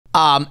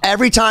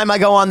Every time I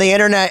go on the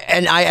internet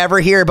and I ever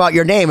hear about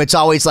your name, it's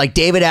always like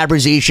David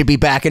Abbruzzese should be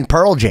back in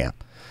Pearl Jam.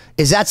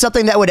 Is that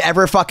something that would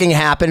ever fucking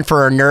happen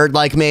for a nerd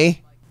like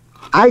me?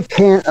 I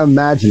can't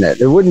imagine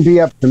it. It wouldn't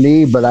be up to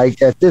me, but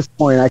at this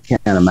point, I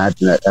can't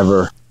imagine it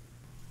ever.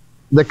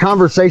 The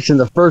conversation,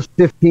 the first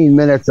 15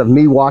 minutes of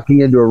me walking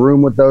into a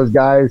room with those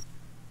guys,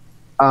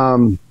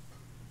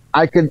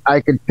 I could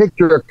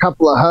picture a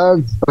couple of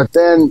hugs, but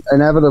then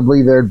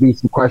inevitably there'd be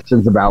some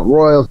questions about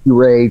royalty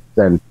rates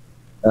and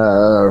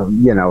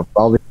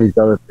all these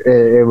other.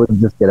 It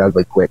would just get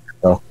ugly quick.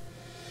 So.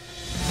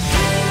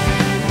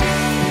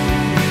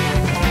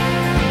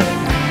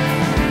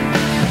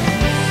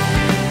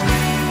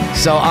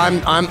 So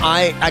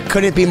I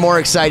couldn't be more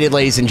excited,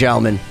 ladies and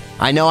gentlemen.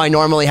 I know I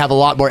normally have a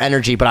lot more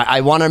energy, but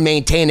I want to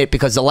maintain it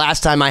because the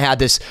last time I had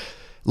this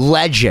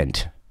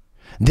legend,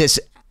 this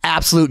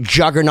absolute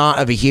juggernaut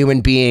of a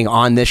human being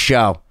on this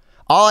show,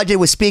 all I did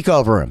was speak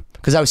over him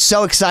because I was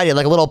so excited,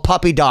 like a little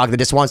puppy dog that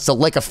just wants to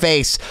lick a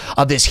face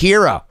of this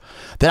hero,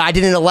 that I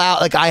didn't allow.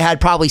 Like, I had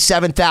probably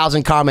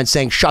 7,000 comments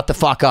saying, shut the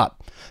fuck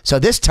up. So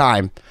this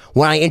time,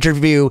 when I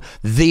interview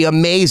the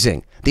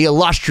amazing, the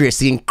illustrious,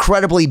 the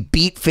incredibly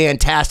beat,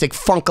 fantastic,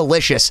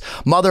 funkalicious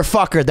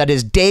motherfucker that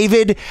is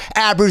David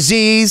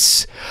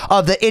Abbruzzese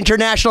of the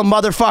International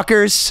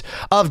Motherfuckers,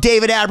 of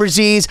David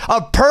Abbruzzese,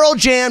 of Pearl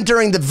Jam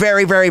during the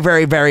very, very,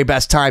 very, very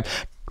best time.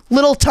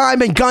 Little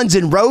time in Guns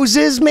N'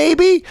 Roses,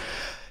 maybe?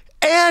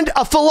 And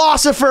a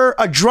philosopher,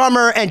 a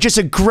drummer, and just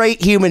a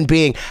great human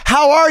being.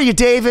 How are you,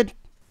 David?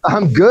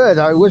 I'm good.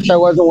 I wish I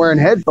wasn't wearing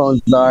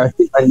headphones, though. I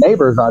think my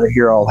neighbors ought to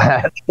hear all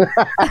that.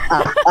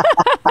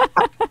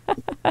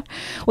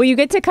 Well, you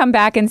get to come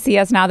back and see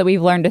us now that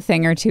we've learned a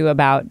thing or two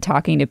about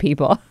talking to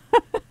people.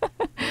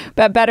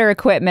 But better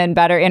equipment,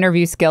 better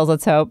interview skills,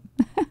 let's hope.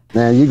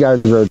 Man, you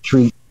guys are a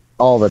treat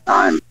all the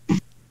time.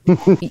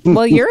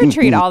 Well, you're a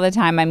treat all the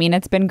time. I mean,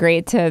 it's been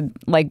great to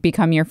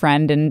become your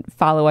friend and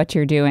follow what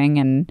you're doing.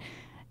 And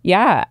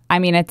yeah, I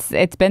mean,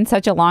 it's been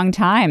such a long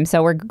time.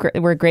 So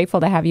we're grateful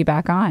to have you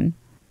back on.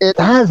 It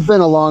has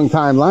been a long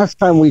time. Last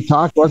time we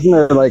talked, wasn't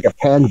there like a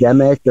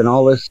pandemic and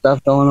all this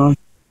stuff going on? I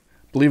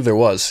believe there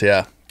was,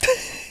 yeah.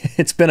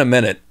 It's been a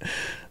minute.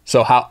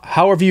 So how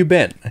have you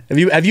been?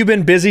 Have you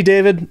been busy,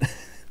 David?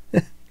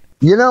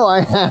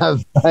 I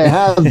have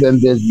been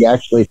busy,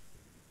 actually.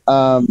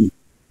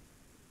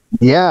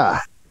 Yeah,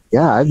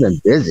 I've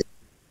been busy.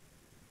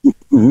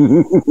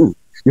 You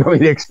want me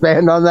to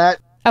expand on that?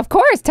 Of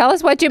course. Tell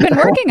us what you've been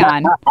working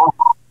on.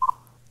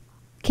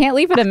 Can't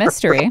leave it a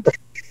mystery.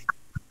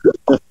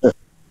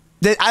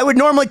 I would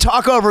normally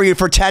talk over you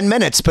for 10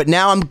 minutes, but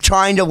now I'm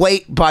trying to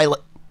wait by...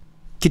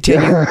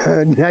 Continue.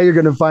 Now you're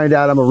going to find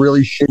out I'm a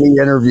really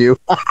shitty interview.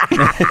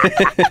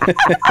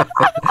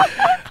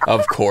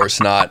 Of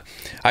course not.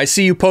 I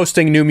see you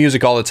posting new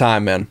music all the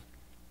time, man.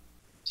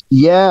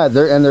 Yeah,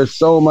 there's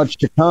so much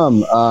to come.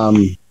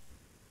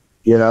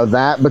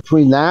 That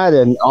between that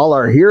and all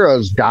our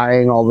heroes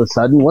dying all of a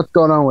sudden, what's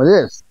going on with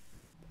this?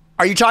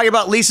 Are you talking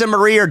about Lisa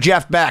Marie or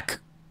Jeff Beck?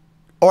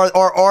 Or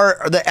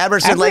the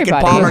Emerson, Lake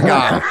and Palmer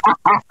guy?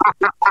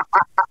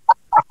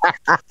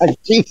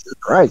 Jesus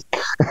Christ.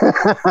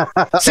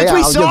 Since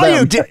we saw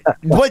you,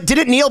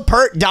 didn't Neil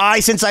Peart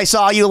die since I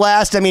saw you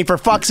last? I mean, for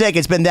fuck's sake,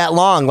 it's been that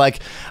long.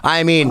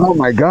 Oh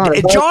my God.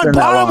 John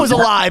Bonham was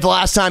alive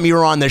last time you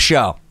were on the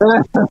show.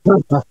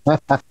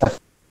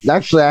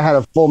 Actually, I had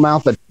a full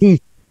mouth of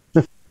teeth.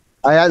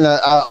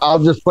 I'll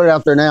just put it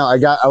out there now.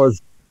 I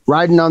was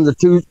riding on the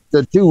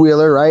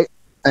two-wheeler, right?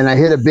 And I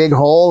hit a big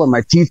hole and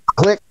my teeth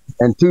clicked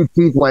and two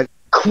teeth went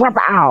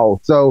crap-ow.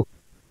 So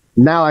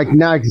now I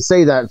can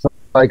say that, so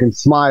I can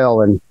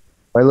smile, and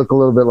if I look a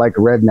little bit like a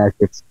redneck,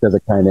 it's because I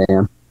kind of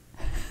am.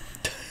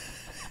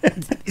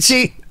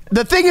 See,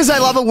 the thing is I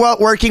love about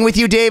working with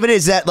you, David,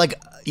 is that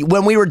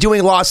when we were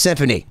doing Lost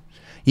Symphony,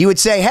 you would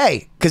say,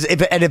 hey, because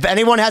if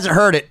anyone hasn't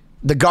heard it,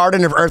 The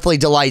Garden of Earthly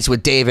Delights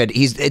with David,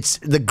 it's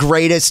the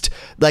greatest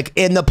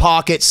in the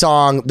pocket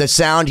song. The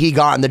sound he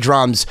got in the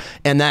drums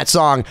and that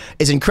song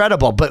is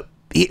incredible. But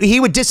he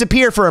would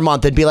disappear for a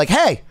month and be like,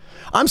 hey,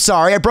 I'm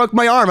sorry, I broke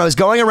my arm. I was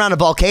going around a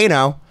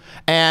volcano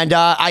and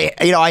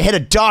I hit a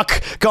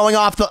duck going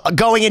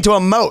into a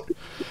moat.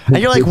 And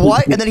you're like,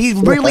 what? And then he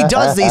really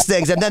does these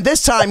things. And then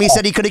this time he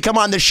said he couldn't come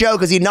on the show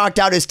because he knocked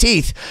out his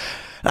teeth.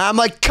 And I'm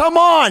like, come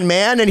on,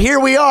 man. And here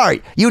we are.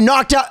 You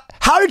knocked out.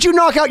 How did you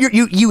knock out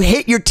you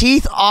hit your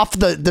teeth off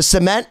the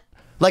cement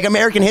like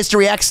American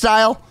History X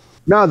style?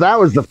 No, that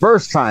was the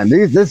first time.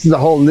 This is a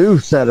whole new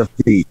set of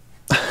teeth.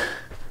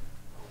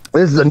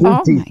 This is a new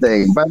teeth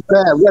thing, but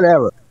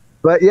whatever.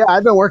 But yeah,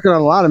 I've been working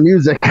on a lot of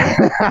music.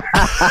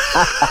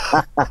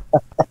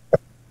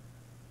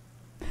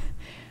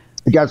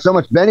 We got so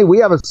much. Benny, we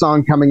have a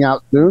song coming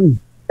out soon,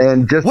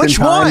 and just which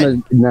in time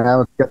one?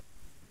 Now,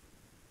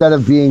 instead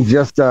of being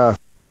just a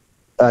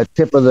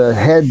tip of the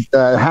head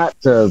hat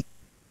to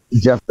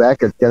Jeff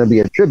Beck, it's going to be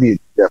a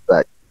tribute to Jeff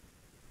Beck.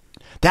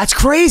 That's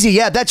crazy.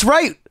 Yeah, that's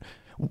right.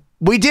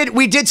 We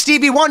did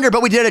Stevie Wonder,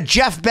 but we did a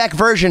Jeff Beck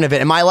version of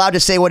it. Am I allowed to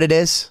say what it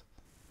is?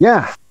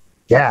 Yeah.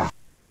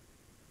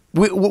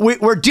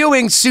 we're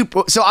doing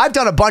super. So I've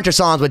done a bunch of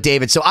songs with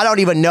David, so I don't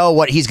even know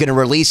what he's going to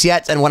release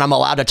yet and what I'm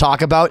allowed to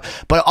talk about.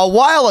 But a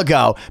while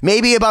ago,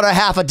 maybe about a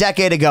half a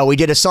decade ago, we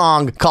did a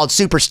song called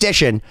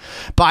Superstition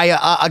by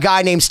a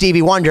guy named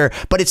Stevie Wonder,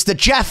 but it's the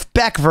Jeff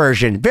Beck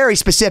version, very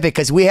specific,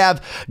 because we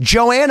have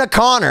Joanna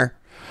Connor,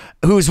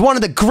 who's one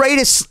of the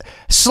greatest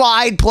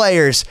slide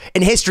players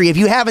in history. If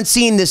you haven't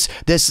seen this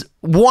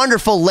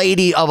wonderful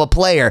lady of a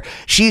player,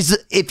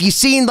 if you've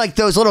seen like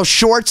those little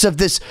shorts of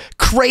this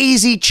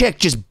crazy chick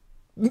just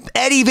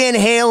Eddie Van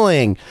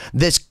Halen,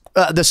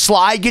 the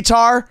slide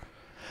guitar,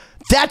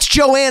 that's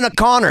Joanna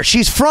Connor.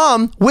 She's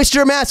from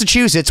Worcester,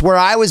 Massachusetts, where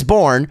I was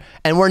born,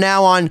 and we're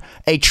now on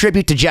a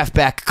tribute to Jeff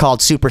Beck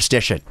called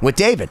Superstition with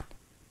David.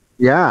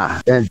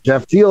 Yeah, and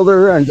Jeff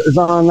Fielder is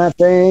on that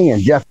thing,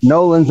 and Jeff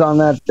Nolan's on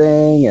that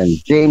thing,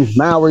 and James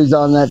Mowry's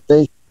on that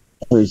thing.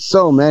 There's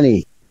so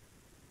many.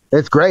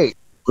 It's great.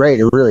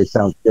 It really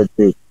sounds good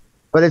too.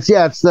 But it's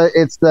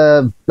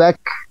the Beck,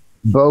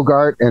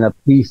 Bogart, and a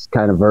piece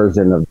kind of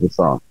version of the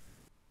song.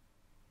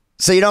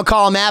 So you don't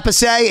call him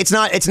Appice? It's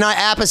not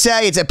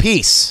Appice, it's a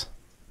piece.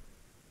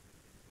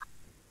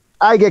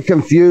 I get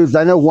confused.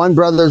 I know one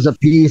brother's a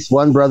piece,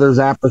 one brother's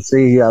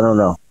Appice. I don't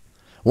know.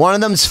 One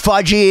of them's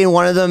fudgy and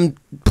one of them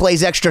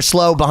plays extra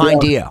slow behind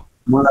Dio.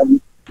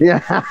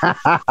 Yeah.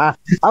 I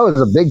was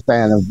a big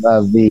fan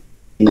of the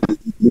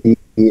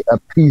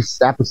piece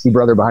Appice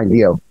brother behind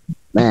Dio.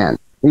 Man,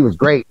 he was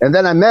great. And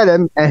then I met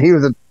him, and he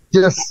was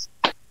just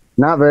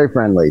not very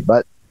friendly,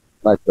 but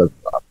that's good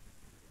stuff.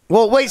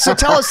 Well, wait, so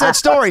tell us that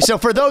story. So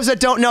for those that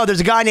don't know,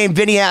 there's a guy named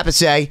Vinny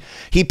Appice.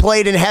 He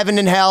played in Heaven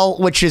and Hell,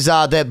 which is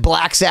the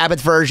Black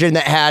Sabbath version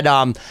that had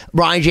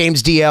Ryan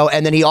James Dio,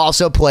 and then he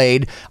also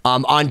played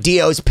on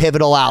Dio's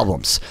pivotal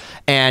albums.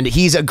 And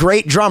he's a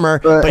great drummer,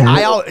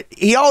 but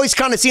he always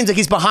kind of seems like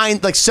he's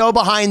behind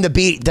the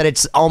beat that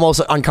it's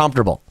almost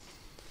uncomfortable.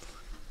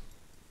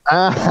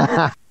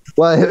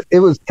 Well, it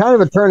was kind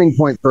of a turning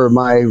point for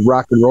my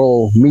rock and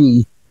roll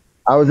me.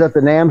 I was at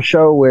the NAMM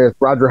show with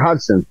Roger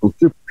Hudson from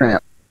Supertramp.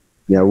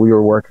 You know, we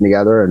were working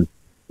together, and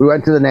we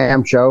went to the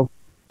NAMM show.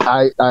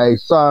 I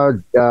saw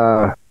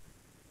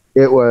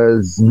it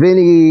was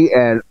Vinny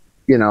and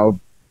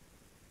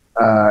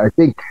I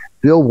think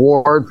Bill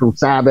Ward from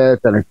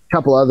Sabbath and a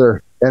couple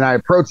other. And I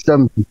approached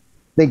them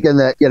thinking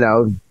that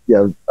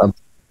I'm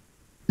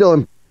still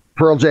in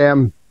Pearl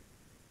Jam.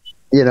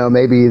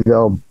 Maybe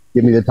they'll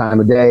give me the time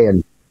of day.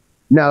 And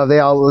no,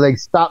 they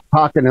stopped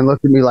talking and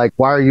looked at me like,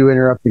 "Why are you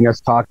interrupting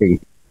us talking?"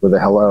 with a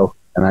hello.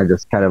 And I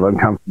just kind of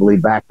uncomfortably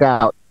backed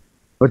out.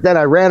 But then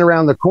I ran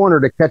around the corner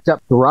to catch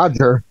up to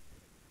Roger,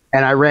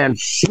 and I ran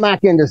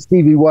smack into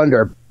Stevie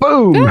Wonder,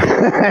 boom,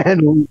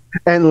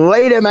 and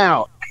laid him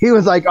out. He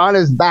was like on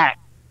his back,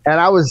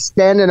 and I was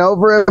standing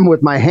over him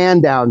with my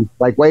hand down,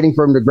 like waiting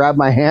for him to grab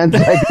my hand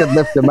so I could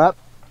lift him up.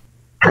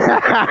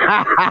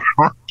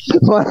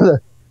 One of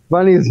the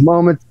funniest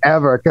moments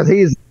ever, because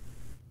he's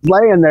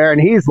laying there and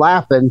he's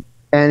laughing,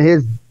 and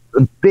his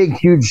big,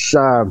 huge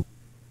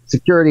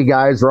security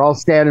guys are all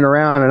standing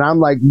around, and I'm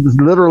like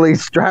literally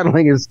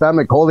straddling his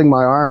stomach, holding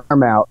my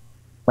arm out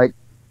like,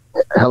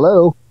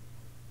 "Hello."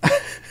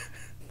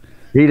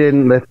 He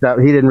didn't lift up,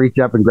 he didn't reach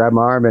up and grab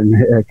my arm, and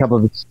a couple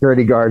of the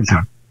security guards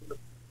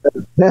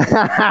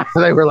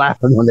they were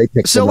laughing when they picked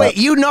him up. So wait,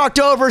 you knocked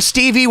over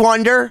Stevie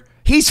Wonder?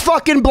 He's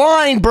fucking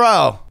blind,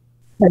 bro.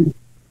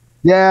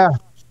 Yeah.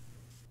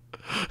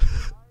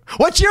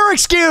 What's your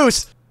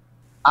excuse?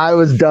 I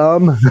was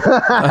dumb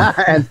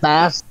and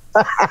fast.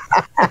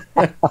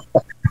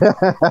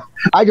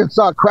 I just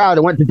saw a crowd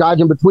and went to dodge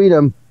in between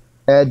them,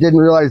 and didn't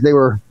realize they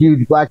were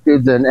huge black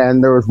dudes,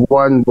 and there was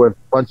one with a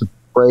bunch of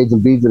braids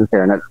and beads in his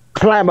hair, and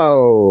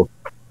Clammo.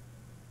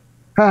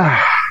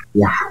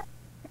 Yeah.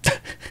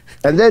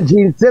 And then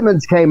Gene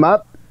Simmons came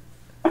up,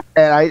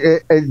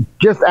 and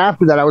just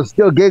after that I was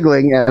still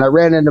giggling, and I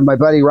ran into my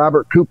buddy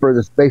Robert Cooper,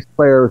 the bass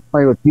player who was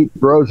playing with Pete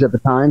Broge at the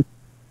time.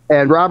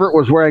 And Robert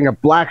was wearing a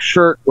black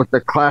shirt with the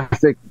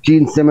classic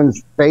Gene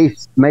Simmons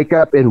face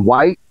makeup in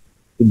white.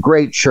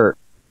 Great shirt.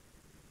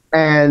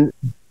 And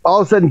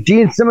all of a sudden,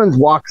 Gene Simmons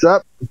walks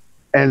up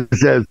and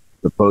says,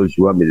 "Suppose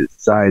you want me to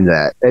sign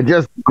that?" And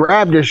just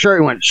grabbed his shirt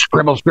and went,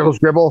 "Scribble, scribble,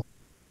 scribble."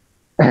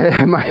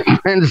 And my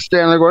friend's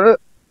standing there going,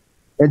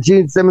 and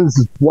Gene Simmons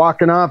is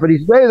walking off, and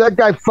he's, "Hey, that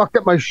guy fucked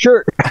up my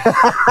shirt."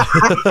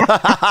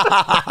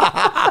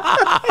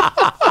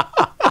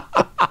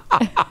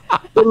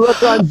 The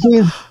look on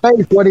Gene's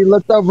face when he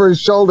looked over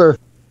his shoulder.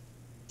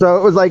 So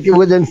it was like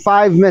within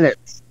 5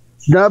 minutes,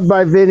 snubbed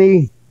by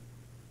Vinny,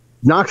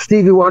 knocked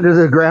Stevie Wonder to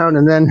the ground,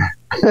 and then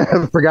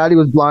forgot he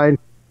was blind.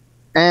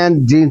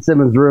 And Gene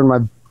Simmons ruined my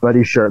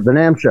buddy's shirt. The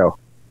NAMM show.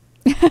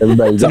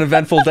 It's an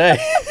eventful day.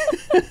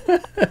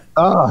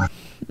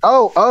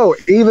 Oh,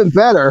 even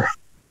better.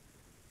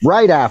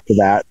 Right after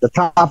that, to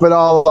top it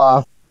all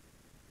off,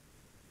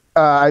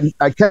 I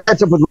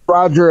catch up with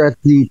Roger at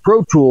the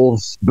Pro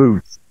Tools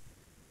booth.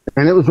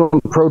 And it was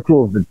when Pro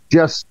Tools was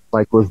just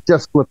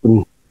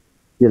flipping,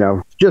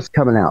 just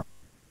coming out.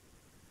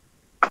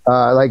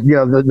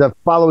 The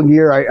following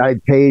year, I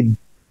paid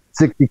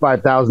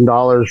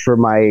 $65,000 for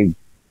my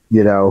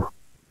you know,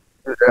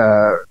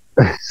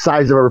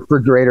 size of a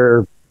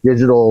refrigerator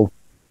digital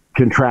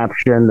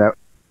contraption that,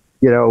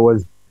 you know,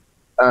 was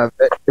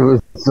it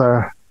was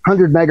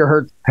 100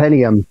 megahertz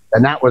Pentium,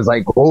 and that was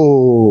like,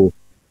 oh.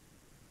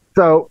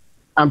 So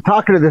I'm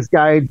talking to this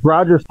guy.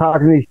 Roger's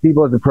talking to these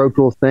people at the Pro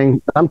Tools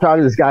thing. I'm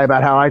talking to this guy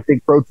about how I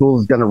think Pro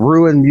Tools is going to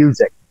ruin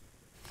music.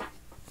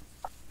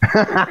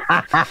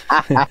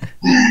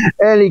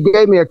 And he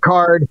gave me a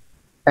card,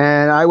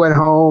 and I went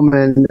home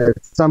and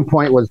at some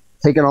point was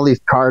taking all these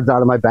cards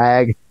out of my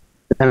bag,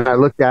 and I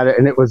looked at it,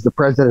 and it was the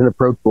president of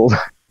Pro Tools.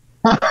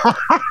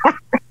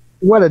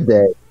 What a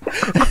day.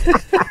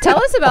 Tell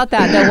us about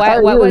that, though.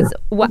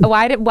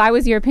 Why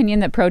was your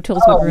opinion that Pro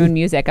Tools would ruin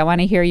music? I want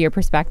to hear your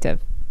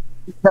perspective.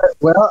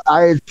 Well,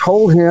 I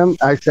told him,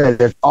 I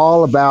said, it's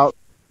all about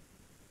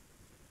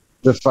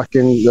it's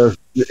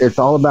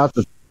all about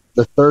the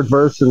third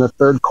verse and the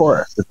third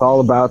chorus. It's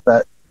all about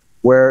that,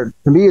 where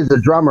to me as a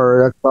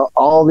drummer, that's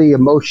all the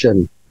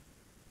emotion,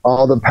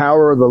 all the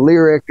power of the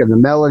lyric and the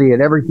melody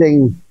and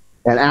everything.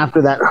 And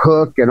after that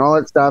hook and all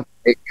that stuff,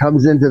 it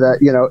comes into that,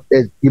 you know,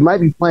 you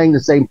might be playing the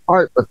same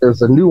part, but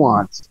there's a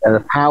nuance and a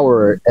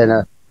power and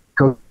a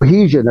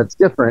cohesion that's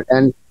different.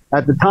 And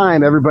at the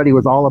time, everybody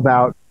was all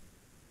about,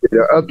 you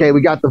know, okay,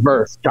 we got the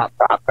verse, chop,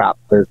 chop, chop.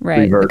 There's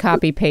right, the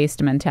copy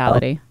paste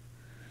mentality.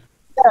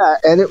 Yeah,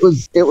 and it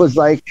was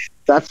like,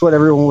 that's what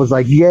everyone was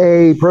like,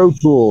 yay, Pro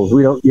Tools.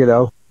 We don't, you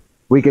know,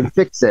 we can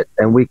fix it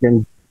and we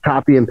can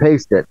copy and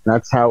paste it. And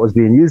that's how it was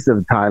being used at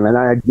the time. And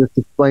I just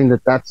explained that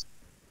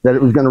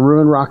it was going to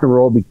ruin rock and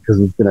roll because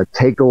it was going to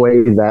take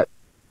away that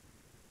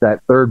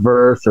third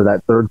verse or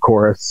that third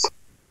chorus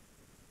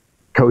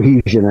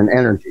cohesion and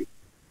energy.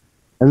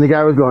 And the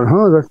guy was going,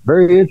 "Oh, that's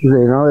very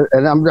interesting." You know?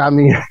 And I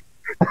mean,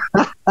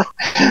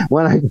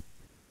 when I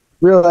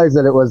realized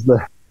that it was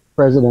the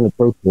president of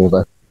Pro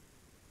Tools,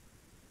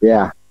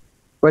 yeah.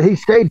 But he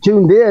stayed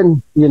tuned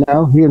in. You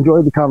know, he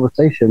enjoyed the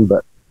conversation.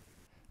 But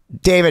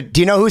David,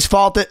 do you know whose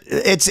fault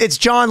it's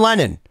John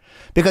Lennon?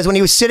 Because when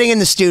he was sitting in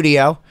the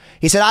studio,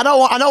 he said, I don't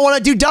want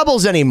to do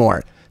doubles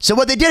anymore. So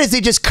what they did is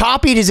they just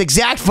copied his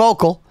exact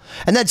vocal,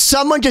 and then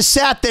someone just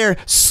sat there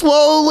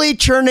slowly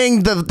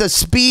turning the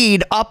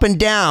speed up and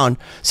down,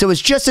 so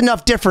it's just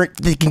enough different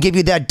that it can give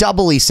you that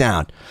double-y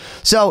sound.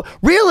 So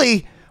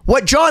really,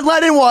 what John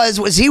Lennon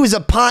was he was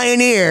a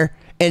pioneer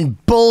in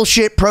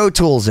bullshit Pro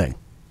Toolsing.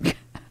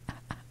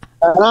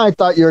 And I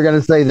thought you were going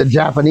to say the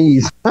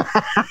Japanese.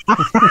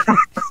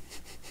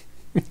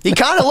 He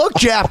kind of looked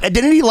Japanese.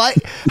 Didn't he like...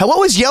 What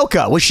was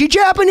Yoko? Was she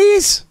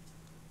Japanese?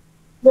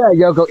 Yeah,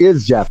 Yoko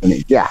is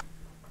Japanese. Yeah.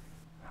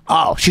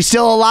 Oh, she's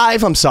still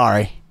alive? I'm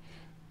sorry.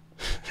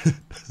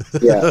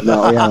 Yeah,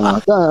 no.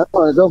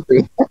 Don't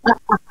be.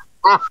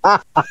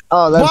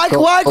 Oh, that's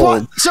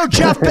why? So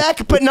Jeff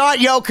Beck, but not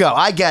Yoko.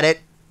 I get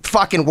it.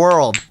 Fucking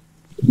world.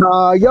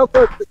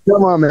 Yoko,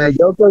 come on, man.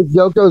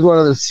 Yoko's one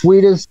of the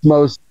sweetest,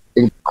 most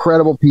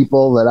incredible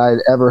people that I'd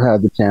ever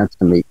had the chance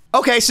to meet.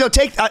 Okay, so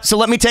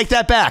let me take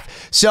that back.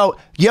 So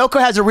Yoko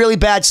has a really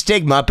bad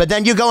stigma, but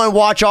then you go and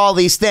watch all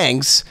these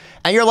things,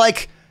 and you're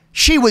like,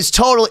 she was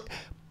totally...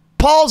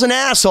 Paul's an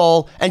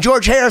asshole, and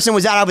George Harrison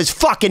was out of his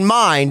fucking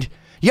mind.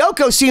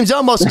 Yoko seems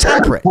almost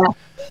temperate.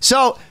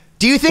 So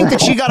do you think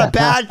that she got a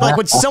bad... Like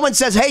when someone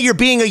says, hey, you're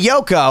being a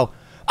Yoko,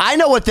 I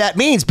know what that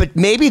means, but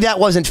maybe that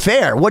wasn't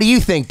fair. What do you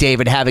think,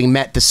 David, having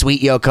met the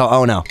sweet Yoko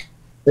Ono?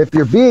 If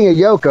you're being a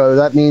Yoko,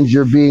 that means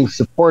you're being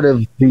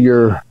supportive to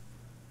your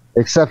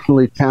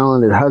exceptionally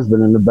talented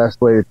husband in the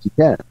best way that you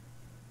can.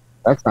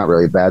 That's not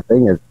really a bad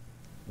thing, is it?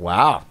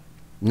 Wow.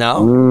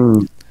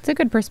 No? It's a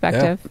good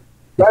perspective.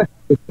 Yeah.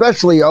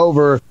 Especially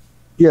over,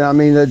 you know, I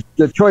mean,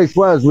 the choice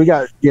was we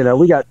got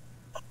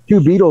two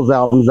Beatles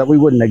albums that we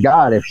wouldn't have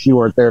got if she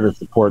weren't there to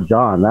support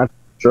John. That's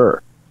for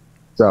sure.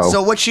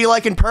 So what's she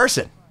like in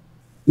person?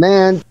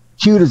 Man,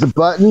 cute as a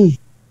button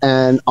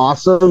and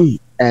awesome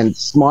and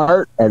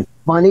smart and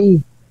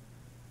funny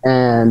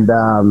and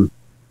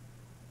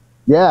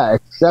yeah,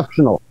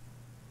 exceptional.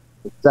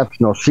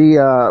 She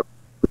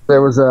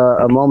there was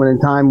a moment in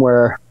time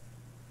where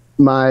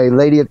my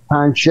lady at the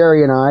time,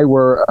 Sherry, and I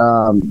were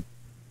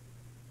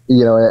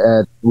we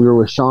were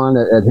with Sean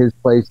at his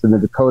place in the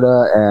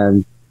Dakota,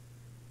 and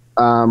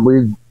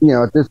we,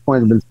 at this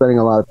point have been spending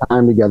a lot of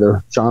time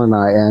together, Sean and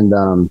I,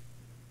 and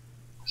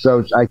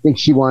so I think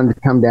she wanted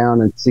to come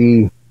down and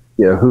see,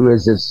 who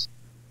is this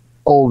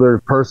older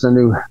person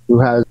who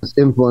has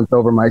influence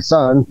over my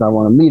son. So I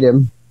want to meet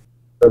him.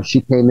 So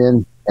she came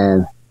in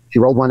and she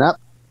rolled one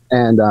up,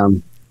 and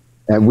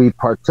we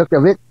partook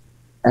of it.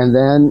 And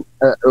then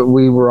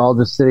we were all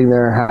just sitting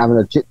there having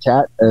a chit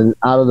chat, and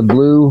out of the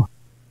blue,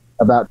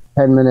 about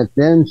 10 minutes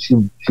in,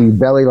 she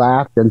belly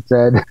laughed and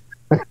said,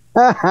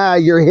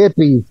 "You're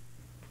hippies,"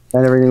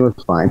 and everything was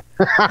fine.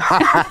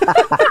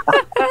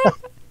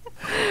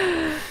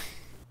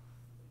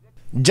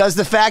 Does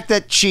the fact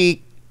that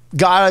she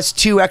got us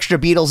 2 extra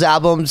Beatles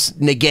albums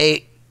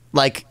negate,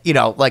 like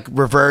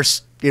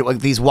reverse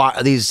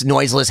these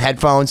noiseless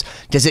headphones,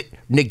 does it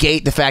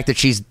negate the fact that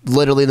she's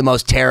literally the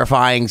most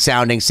terrifying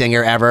sounding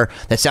singer ever?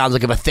 That sounds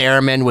like if a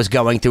theremin was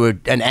going through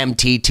an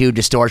MT2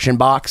 distortion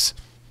box.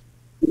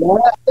 Yeah,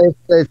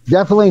 it's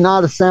definitely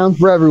not a sound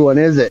for everyone,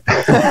 is it?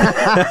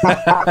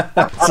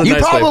 You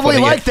probably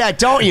like that,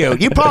 don't you?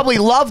 You probably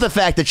love the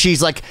fact that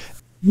she's like.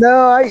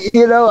 No, I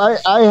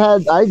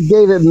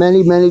gave it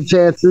many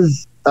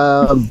chances,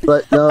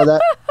 but no,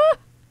 that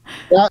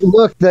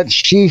look that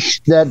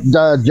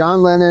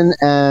John Lennon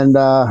and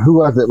who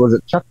was it? Was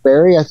it Chuck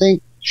Berry? I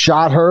think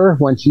shot her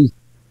when she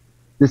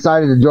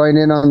decided to join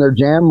in on their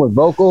jam with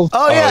vocals.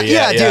 Oh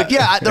yeah, dude,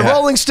 yeah. The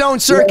Rolling Stone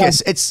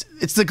Circus, it's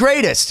the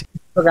greatest.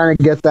 We're gonna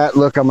get that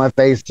look on my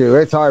face too.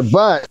 It's hard,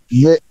 but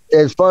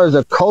as far as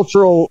a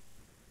cultural,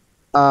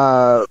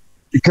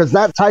 because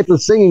that type of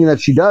singing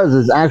that she does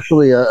is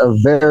actually a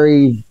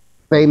very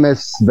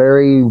famous,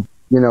 very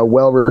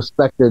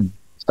well-respected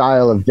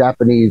style of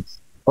Japanese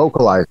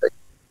vocalizing,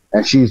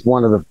 and she's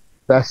one of the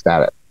best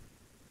at it.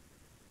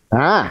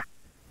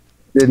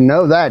 Didn't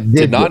know that.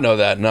 Did not know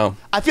that. No.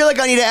 I feel like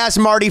I need to ask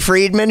Marty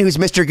Friedman, who's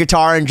Mr.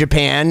 Guitar in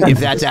Japan, if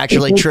that's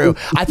actually true.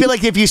 I feel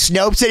like if you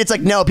Snopes it, it's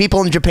like, no,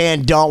 people in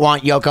Japan don't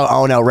want Yoko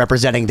Ono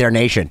representing their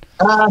nation.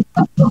 No,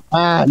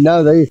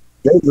 they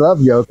love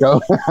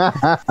Yoko.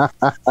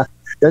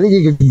 I think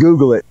you could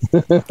Google it,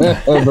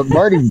 but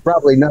Marty would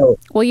probably know.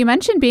 Well, you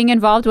mentioned being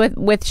involved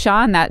with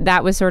Sean.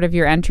 That was sort of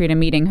your entry to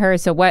meeting her.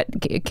 So what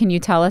can you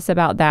tell us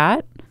about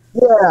that?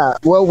 Yeah,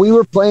 well, we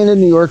were playing in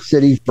New York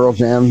City, Pearl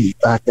Jam,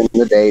 back in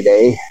the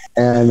day,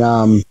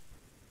 and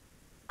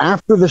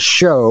after the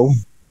show,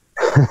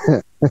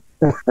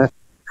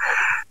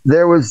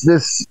 there was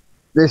this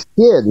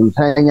kid who was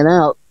hanging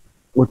out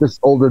with this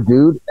older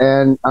dude,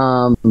 and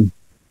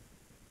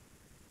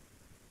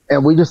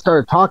we just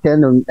started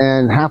talking,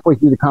 and halfway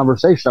through the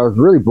conversation, I was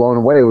really blown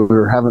away. We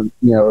were having,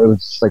 it was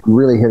just like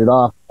really hit it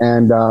off,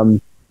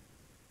 and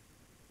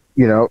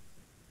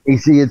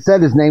he had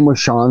said his name was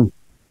Sean.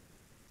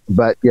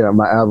 But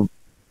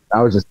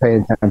I was just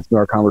paying attention to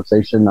our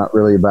conversation, not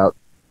really about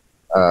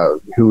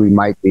who he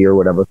might be or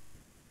whatever.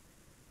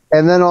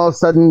 And then all of a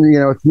sudden,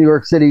 it's New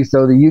York City,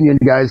 so the union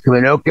guys come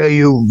in. Okay,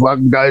 you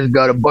fucking guys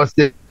got to bust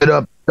it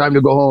up. Time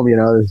to go home.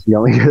 There's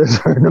only a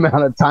certain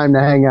amount of time to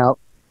hang out.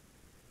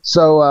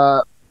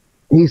 So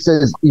he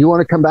says, "You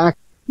want to come back?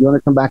 You want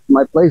to come back to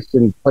my place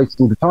and play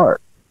some guitar?"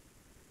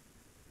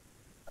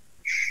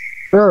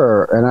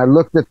 Sure. And I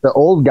looked at the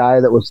old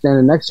guy that was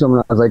standing next to him,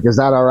 and I was like, "Is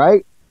that all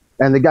right?"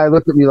 And the guy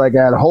looked at me like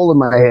I had a hole in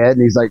my head,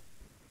 and he's like,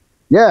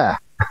 "Yeah."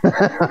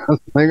 I was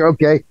like,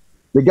 okay.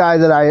 The guy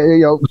that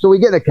so we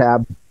get in a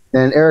cab,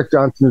 and Eric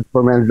Johnson, the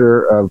floor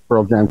manager of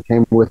Pearl Jam,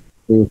 came with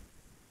me.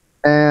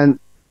 And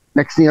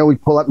next thing you know, we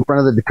pull up in front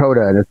of the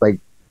Dakota, and it's like,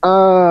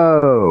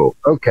 oh,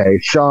 okay,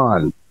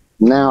 Sean.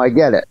 Now I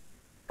get it.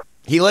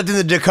 He lived in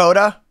the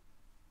Dakota?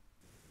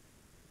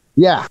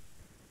 Yeah.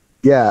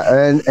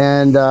 Yeah.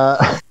 And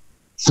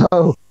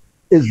so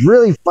it's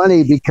really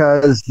funny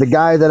because the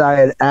guy that I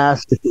had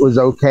asked if it was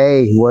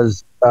okay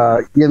was,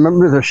 you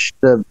remember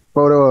the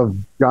photo of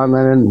John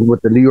Lennon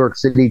with the New York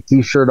City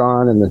t-shirt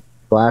on and the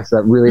glass,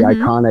 that really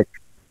iconic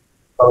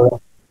photo?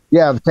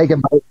 Yeah,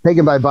 taken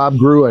by Bob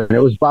Gruen.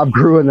 It was Bob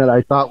Gruen that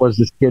I thought was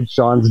this kid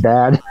Sean's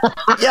dad.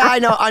 Yeah, I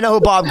know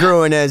who Bob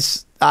Gruen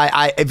is.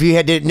 I if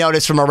you didn't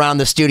notice from around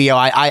the studio,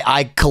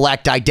 I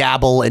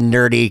dabble in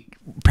nerdy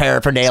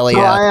paraphernalia.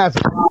 So I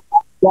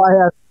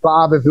asked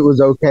Bob if it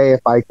was okay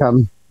if I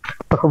come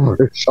over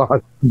to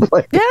Sean's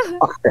place. Yeah.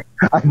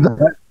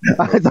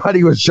 I thought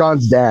he was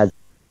Sean's dad.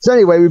 So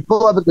anyway, we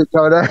pull up at the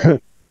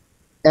Dakota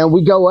and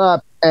we go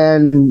up,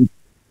 and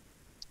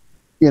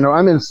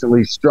I'm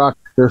instantly struck.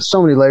 There's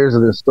so many layers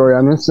of this story.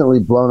 I'm instantly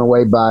blown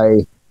away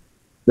by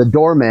the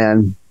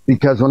doorman,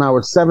 because when I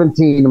was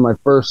 17 in my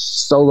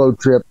first solo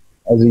trip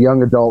as a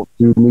young adult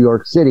to New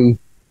York City,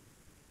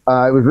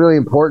 it was really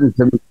important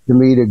to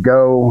me to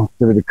go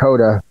to the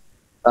Dakota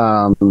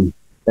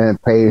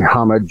and pay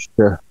homage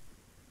to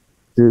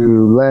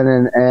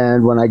Lennon.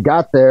 And when I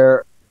got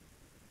there,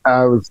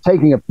 I was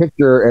taking a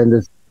picture, and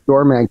this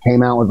doorman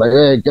came out and was like,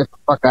 "Hey, get the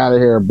fuck out of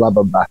here," blah,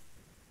 blah, blah.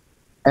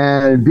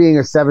 And being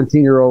a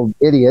 17-year-old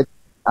idiot,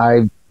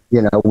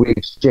 we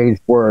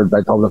exchanged words.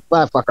 I told him,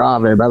 "Fuck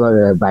off," and blah, blah,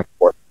 blah, back and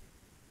forth.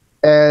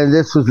 And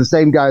this was the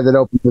same guy that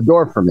opened the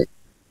door for me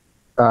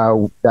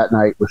that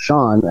night with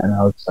Sean, and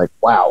I was like,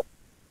 wow.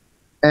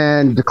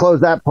 And to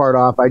close that part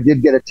off, I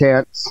did get a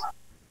chance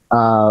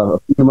a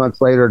few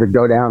months later to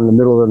go down in the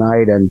middle of the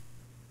night and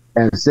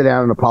sit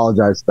down and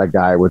apologize to that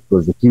guy, which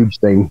was a huge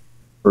thing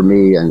for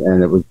me,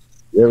 and it was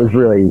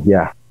really,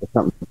 it's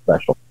something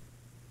special.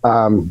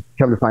 Come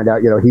to find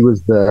out, he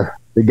was the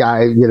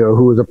guy,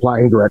 who was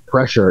applying direct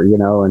pressure,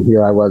 and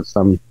here I was,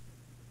 some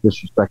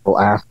disrespectful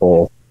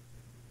asshole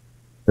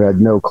who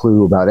had no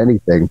clue about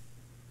anything,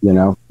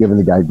 giving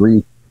the guy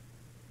grief.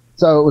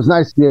 So it was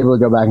nice to be able to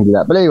go back and do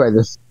that. But anyway,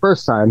 this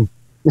first time,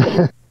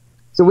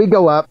 so we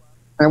go up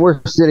and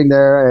we're sitting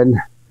there, and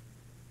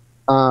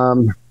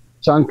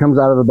Sean comes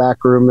out of the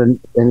back room, and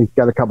he's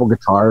got a couple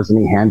guitars, and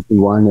he hands me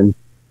one,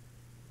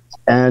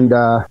 and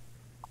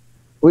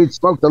we'd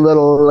smoked a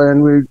little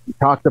and we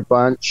talked a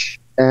bunch,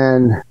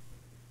 and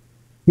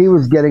he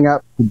was getting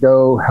up to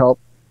go help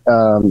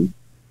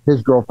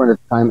his girlfriend at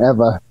the time,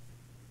 Eva.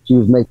 She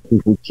was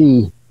making some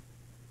tea.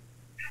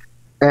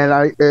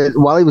 And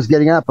while he was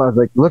getting up, I was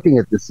like looking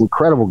at this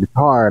incredible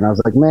guitar, and I was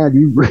like, man,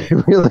 you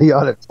really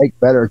ought to take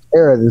better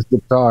care of this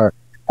guitar.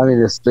 I mean,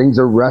 the strings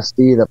are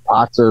rusty, the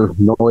pots are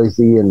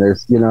noisy, and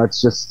there's,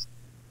 it's just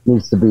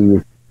needs to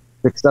be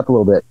fixed up a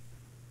little bit.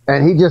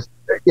 And he just,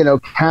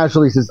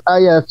 casually says, oh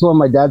yeah, that's the one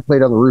my dad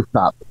played on the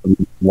rooftop,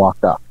 and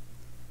walked off.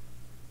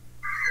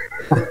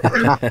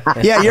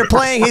 Yeah, you're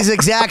playing his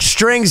exact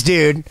strings,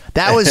 dude.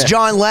 That was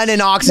John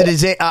Lennon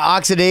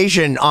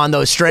oxidation on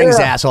those strings,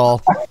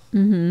 asshole.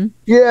 Mm-hmm.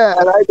 Yeah,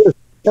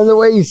 and the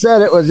way he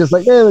said it was just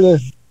like, there it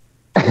is.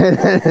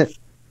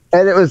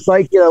 And it was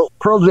like,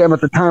 Pearl Jam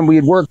at the time, we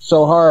had worked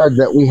so hard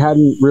that we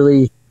hadn't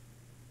really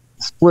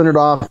splintered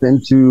off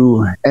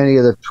into any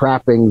of the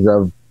trappings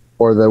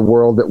or the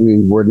world that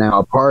we were now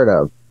a part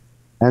of.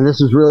 And this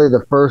was really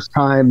the first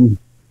time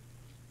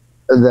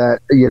that,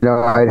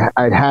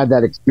 I'd had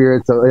that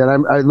experience.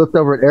 And I looked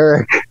over at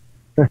Eric,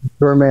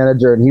 tour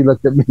manager, and he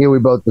looked at me, and we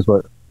both just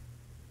went,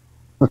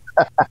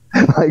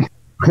 like,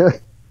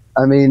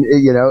 I mean,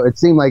 it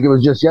seemed like it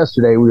was just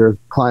yesterday we were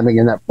climbing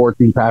in that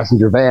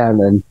 14-passenger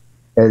van,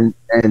 and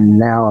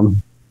now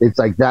it's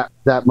like that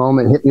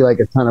moment hit me like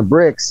a ton of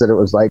bricks, that it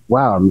was like,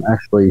 wow, I'm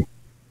actually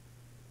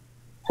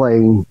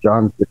playing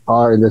John's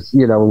guitar, and this,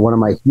 one of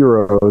my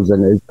heroes,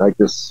 and it's like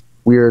this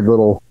weird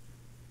little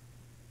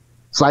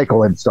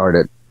cycle had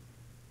started.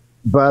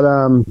 But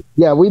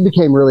yeah, we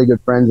became really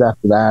good friends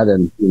after that,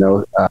 and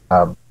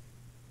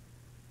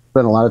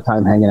spent a lot of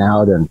time hanging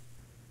out, and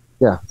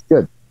yeah, it's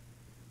good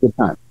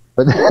time.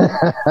 But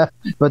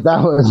but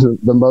that was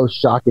the most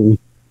shocking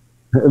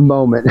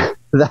moment,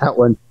 that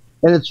one.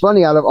 And it's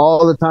funny, out of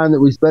all the time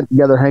that we spent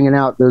together hanging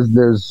out,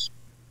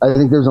 I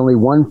think there's only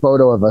one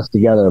photo of us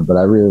together, but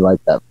I really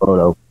like that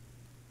photo,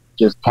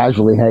 just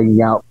casually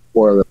hanging out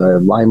for the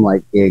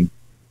Limelight gig,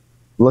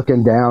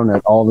 looking down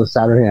at all the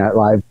Saturday Night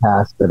Live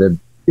cast that had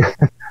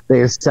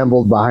they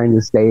assembled behind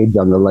the stage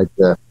on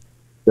the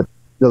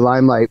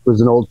Limelight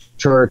was an old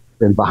church,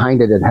 and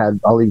behind it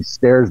had all these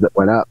stairs that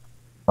went up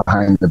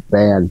behind the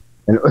band,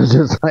 and it was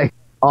just like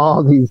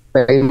all these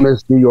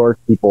famous New York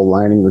people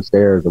lining the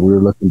stairs, and we were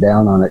looking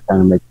down on it,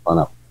 kind of making fun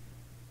of.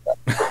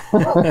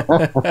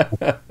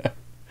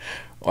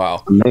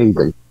 Wow,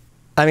 amazing.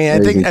 I mean, I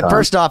think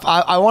first off,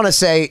 I want to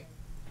say,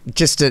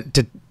 just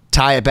to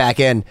tie it back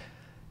in,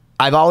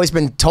 I've always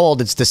been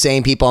told it's the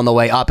same people on the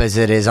way up as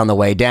it is on the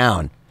way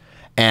down.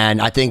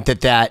 And I think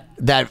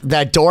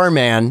that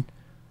doorman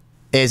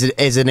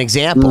is an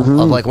example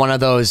of like one of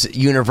those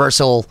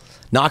universal,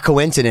 not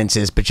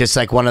coincidences, but just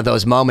like one of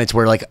those moments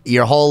where like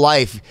your whole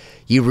life,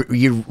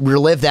 you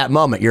relive that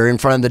moment. You're in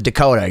front of the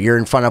Dakota. You're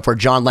in front of where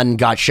John Lennon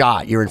got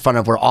shot. You're in front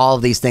of where all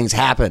of these things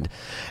happened.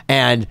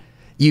 And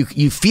you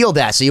feel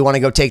that, so you want to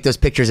go take those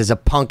pictures as a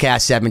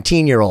punk-ass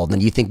 17-year-old,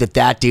 and you think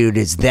that dude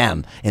is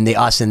them, and the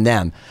us and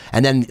them.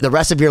 And then the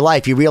rest of your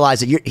life, you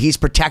realize that he's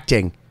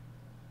protecting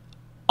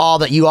all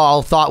that you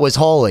all thought was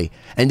holy,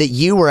 and that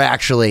you were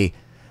actually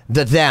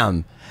the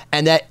them.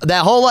 And that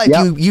whole life,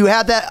 you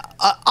had that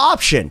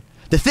option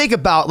to think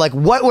about, like,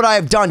 what would I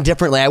have done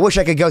differently? I wish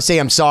I could go say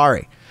I'm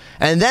sorry.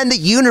 And then the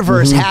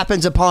universe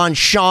happens upon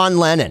Sean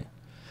Lennon.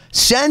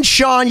 Send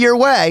Sean your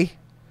way.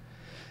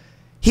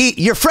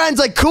 Your friend's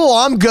like, cool,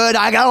 I'm good.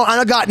 I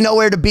got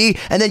nowhere to be.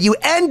 And then you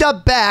end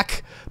up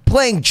back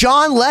playing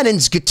John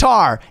Lennon's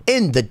guitar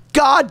in the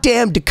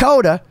goddamn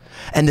Dakota.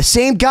 And the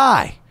same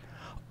guy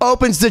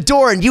opens the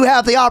door, and you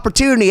have the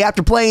opportunity,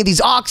 after playing these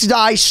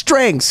oxidized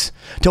strings,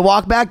 to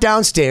walk back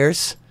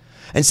downstairs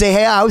and say,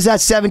 hey, I was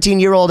that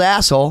 17-year-old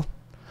asshole,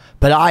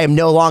 but I am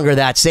no longer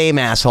that same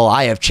asshole.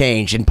 I have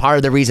changed. And part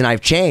of the reason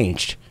I've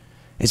changed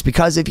is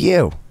because of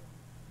you.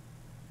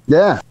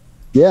 Yeah.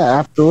 Yeah,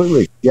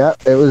 absolutely. Yeah,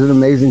 it was an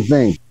amazing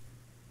thing,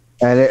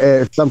 and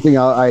it's something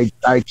I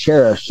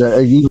cherish.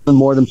 Even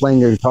more than playing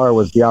the guitar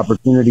was the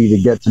opportunity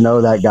to get to know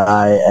that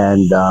guy,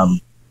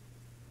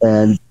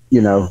 and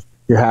to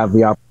have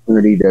the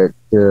opportunity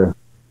to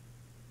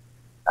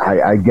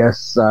I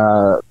guess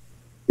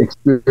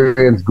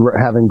experience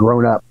having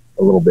grown up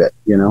a little bit.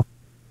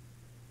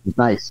 It's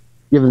nice,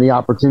 given the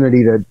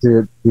opportunity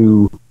to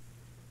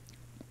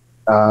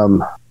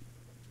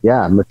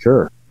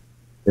mature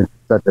in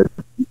such a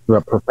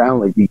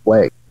profoundly deep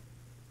way.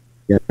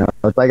 It's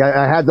like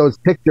I had those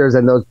pictures,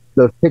 and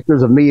those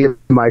pictures of me in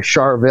my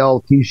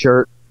Charvel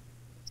t-shirt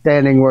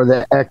standing where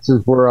the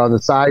X's were on the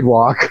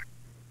sidewalk.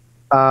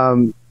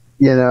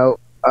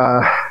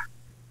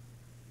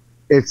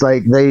 It's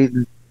like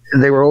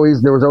there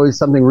was always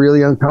something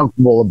really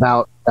uncomfortable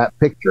about that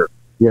picture.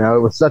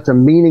 It was such a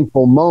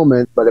meaningful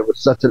moment, but it was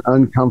such an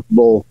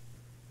uncomfortable,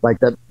 like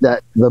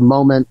that the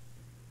moment,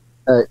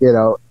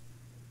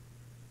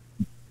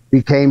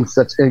 became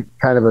such a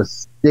kind of a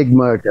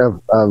stigma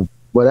of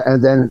what,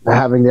 and then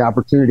having the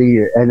opportunity,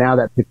 and now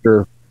that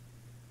picture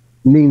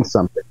means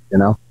something,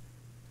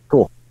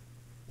 cool,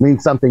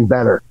 means something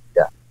better.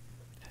 Yeah.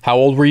 How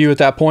old were you at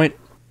that point?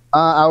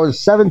 I was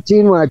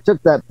 17 when I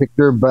took that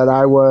picture, but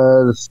I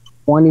was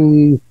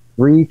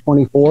 23,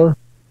 24.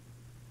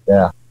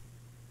 Yeah.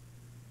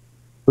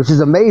 Which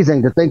is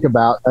amazing to think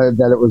about,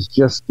 that it was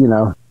just,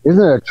 isn't it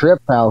a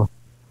trip how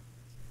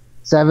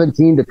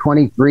 17 to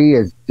 23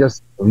 is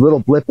just a little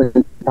blip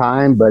in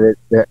time, but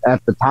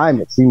at the time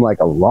it seemed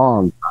like a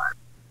long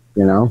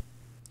time,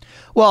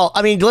 Well,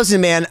 I mean,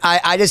 listen, man,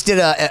 I just did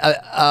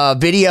a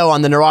video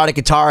on the Neurotic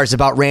Guitars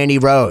about Randy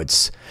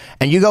Rhoads.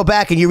 And you go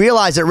back and you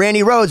realize that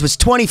Randy Rhoads was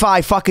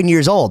 25 fucking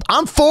years old.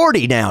 I'm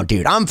 40 now,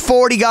 dude. I'm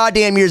 40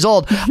 goddamn years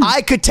old.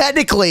 I could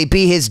technically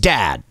be his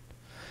dad.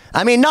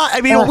 I mean,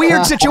 a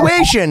weird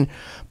situation,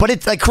 but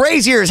it's like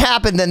crazier has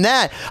happened than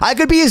that. I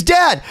could be his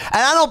dad,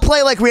 and I don't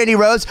play like Randy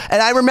Rhoads.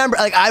 And I remember,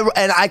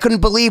 I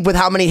couldn't believe with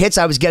how many hits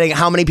I was getting,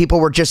 how many people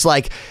were just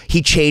like,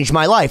 he changed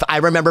my life. I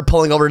remember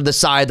pulling over to the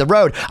side of the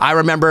road. I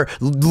remember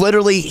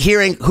literally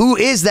hearing, who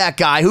is that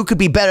guy? Who could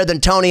be better than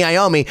Tony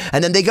Iommi?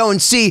 And then they go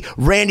and see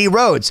Randy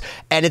Rhoads,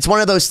 and it's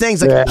one of those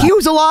things like he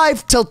was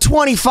alive till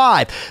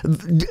 25.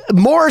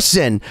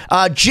 Morrison,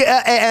 and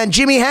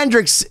Jimi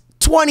Hendrix,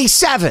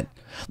 27.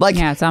 Like,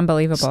 yeah, it's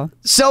unbelievable.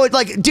 So it's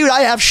like, dude,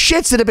 I have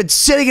shits that have been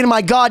sitting in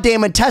my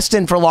goddamn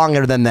intestine for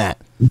longer than that.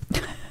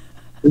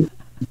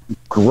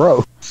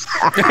 Gross.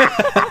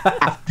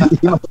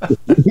 you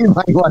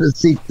might want to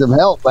seek some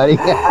help, buddy.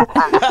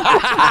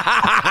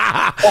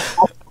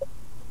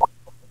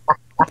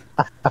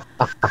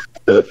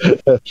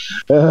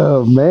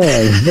 Oh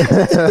man.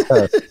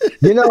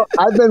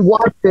 I've been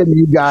watching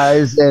you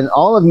guys, and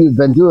all of you have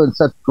been doing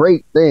such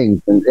great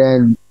things,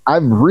 and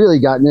I've really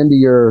gotten into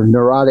your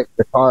neurotic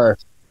guitar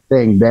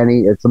thing,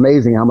 Benny. It's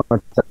amazing how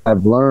much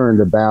I've learned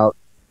about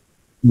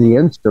the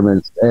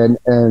instruments,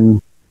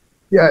 and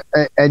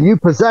you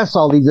possess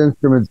all these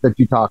instruments that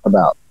you talk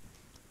about.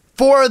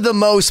 For the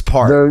most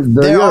part,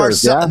 they're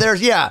yours,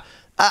 90%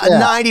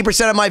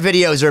 of my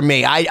videos are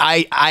me.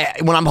 I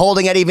when I'm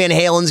holding Eddie Van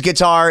Halen's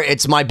guitar,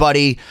 it's my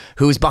buddy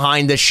who's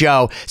behind the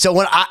show. So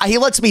when he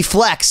lets me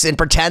flex and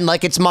pretend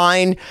like it's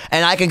mine,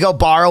 and I can go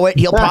borrow it,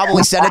 he'll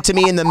probably send it to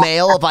me in the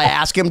mail if I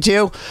ask him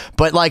to.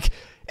 But like,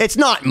 it's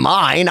not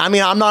mine. I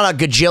mean, I'm not a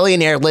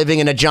gajillionaire living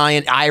in a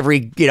giant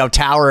ivory,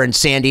 tower in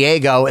San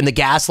Diego in the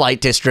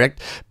Gaslight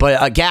District.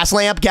 But a I'm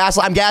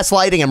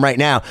gaslighting him right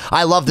now.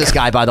 I love this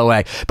guy, by the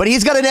way. But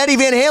he's got an Eddie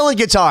Van Halen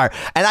guitar,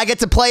 and I get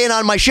to play it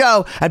on my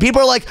show. And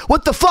people are like,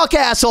 "What the fuck,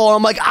 asshole?"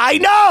 I'm like, I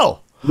know.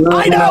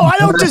 I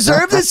don't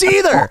deserve this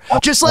either.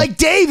 Just like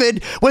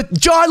David with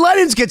John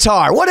Lennon's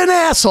guitar. What an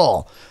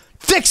asshole.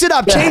 Fix it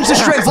up. Change the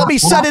strings. Let me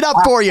set it up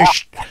for you.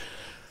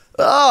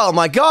 Oh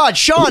my God,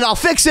 Sean, I'll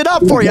fix it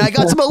up for you. I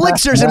got some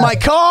elixirs in my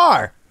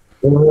car.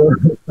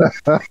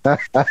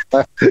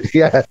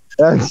 Yeah,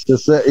 that's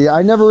just it. Yeah,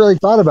 I never really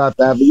thought about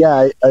that, but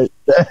yeah,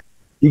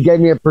 you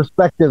gave me a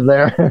perspective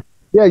there.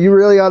 Yeah, you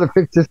really ought to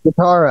fix this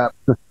guitar up.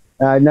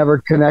 I never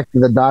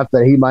connected the dots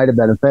that he might have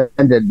been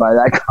offended by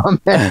that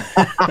comment.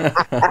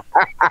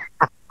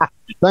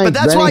 Thanks, but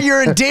that's Benny. why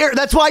you're endearing.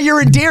 That's why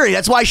you're endearing.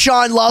 That's why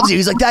Sean loves you.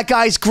 He's like, that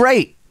guy's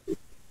great.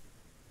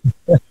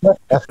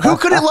 Who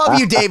couldn't love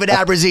you, David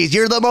Abbruzzese?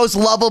 You're the most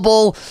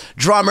lovable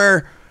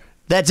drummer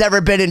that's ever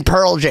been in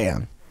Pearl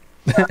Jam.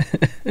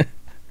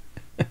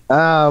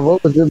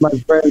 What was it, my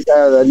friend?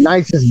 The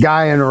nicest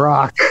guy in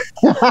rock.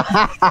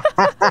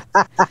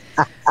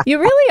 You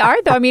really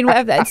are, though. I mean,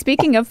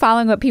 speaking of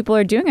following what people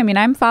are doing, I mean,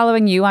 I'm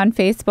following you on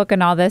Facebook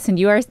and all this, and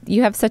you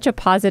have such a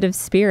positive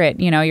spirit.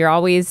 You're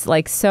always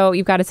like,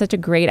 you've got such a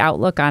great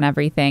outlook on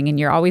everything, and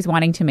you're always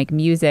wanting to make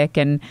music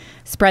and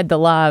spread the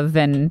love.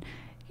 And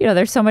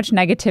there's so much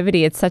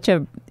negativity.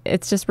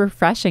 It's just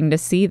refreshing to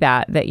see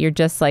that you're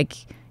just like,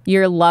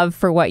 your love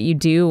for what you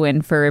do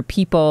and for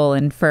people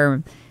and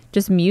for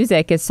just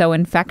music is so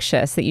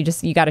infectious that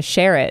you got to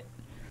share it.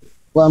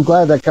 Well, I'm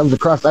glad that comes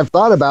across. I've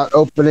thought about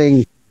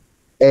opening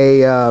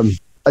another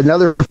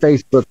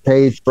Facebook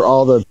page for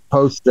all the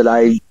posts that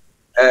I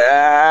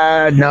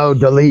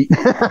delete.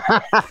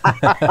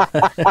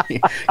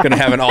 Gonna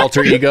have an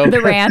alter ego.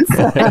 The rants.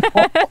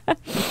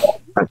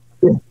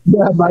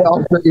 Yeah, my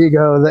alter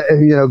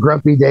ego,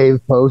 Grumpy Dave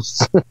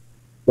posts.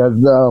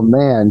 Because oh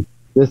man,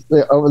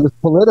 over this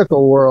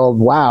political world,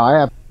 wow, I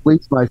have to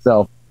police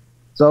myself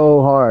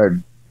so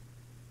hard.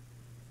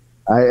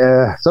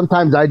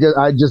 Sometimes I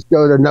just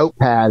go to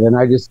Notepad and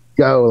I just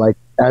go like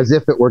as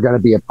if it were going to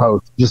be a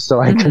post, just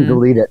so I can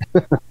delete it.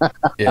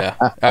 Yeah,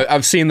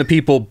 I've seen the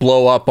people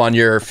blow up on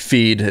your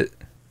feed.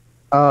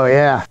 Oh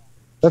yeah,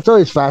 that's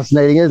always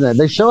fascinating, isn't it?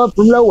 They show up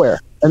from nowhere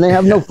and they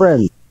have no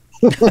friends.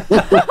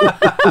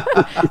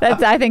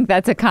 I think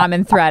that's a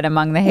common thread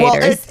among the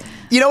haters. Well,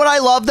 you know what I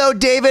love though,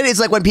 David, is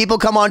like when people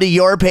come onto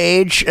your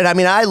page, and I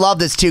mean I love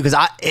this too because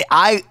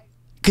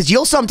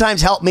you'll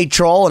sometimes help me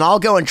troll, and I'll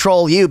go and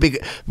troll you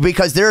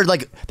because there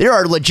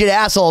are legit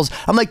assholes.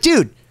 I'm like,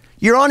 dude,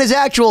 you're on his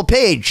actual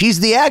page. He's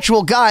the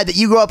actual guy that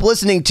you grew up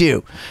listening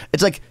to.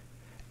 It's like,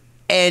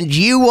 and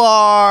you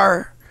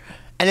are,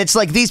 and it's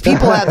like these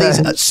people have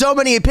these so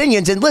many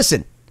opinions. And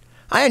listen,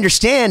 I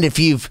understand if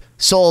you've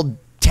sold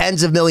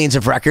tens of millions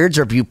of records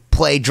or if you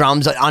play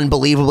drums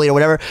unbelievably or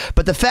whatever,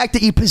 but the fact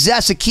that you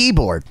possess a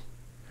keyboard,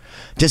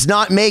 does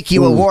not make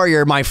you a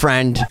warrior, my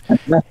friend.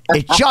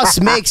 It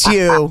just makes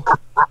you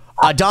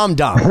a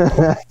dum-dum.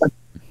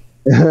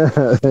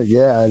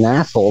 Yeah, an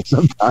asshole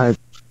sometimes.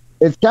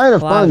 It's kind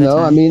of fun, though.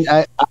 Time. I mean,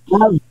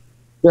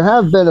 there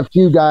have been a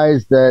few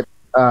guys that,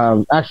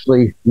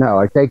 actually, no,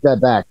 I take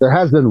that back. There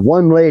has been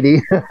one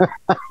lady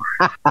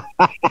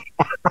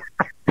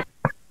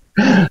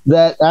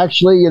that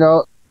actually, you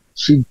know,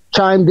 she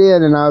chimed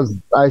in, and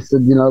I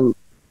said, you know,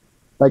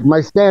 like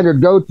my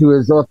standard go-to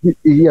is, well, you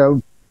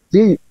know,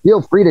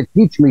 feel free to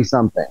teach me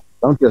something.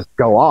 Don't just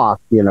go off,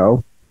 you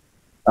know.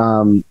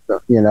 You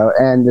know,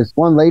 and this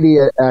one lady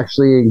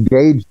actually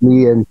engaged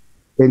me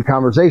in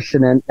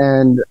conversation,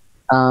 and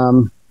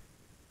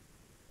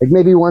like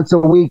maybe once a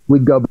week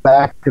we'd go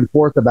back and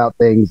forth about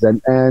things,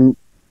 and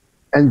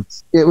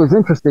it was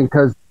interesting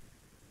because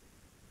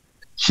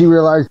she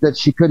realized that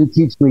she couldn't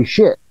teach me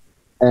shit,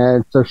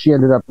 and so she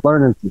ended up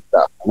learning some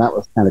stuff, and that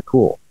was kind of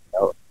cool.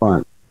 That was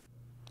fun.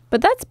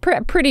 But that's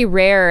pretty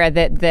rare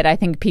that I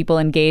think people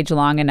engage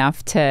long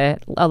enough to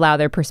allow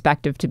their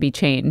perspective to be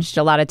changed.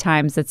 A lot of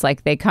times it's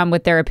like they come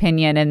with their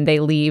opinion and they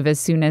leave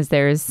as soon as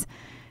there's,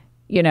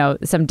 you know,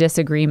 some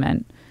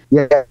disagreement.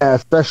 Yeah,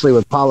 especially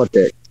with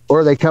politics.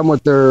 Or they come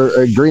with their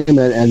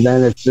agreement and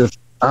then it's just,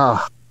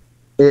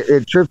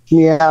 it trips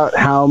me out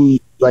how,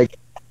 like,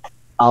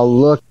 I'll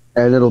look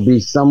and it'll be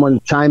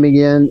someone chiming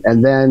in,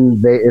 and then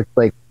it's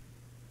like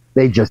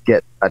they just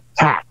get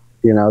attacked.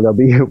 You know, there'll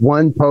be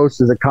one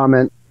post as a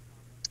comment,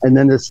 and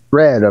then this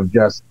spread of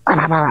just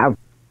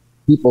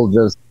people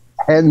just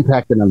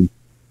henpecking them.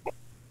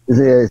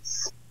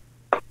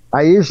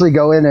 I usually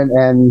go in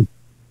and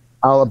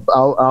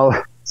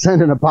I'll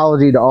send an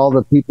apology to all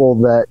the people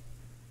that,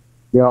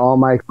 you know, all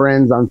my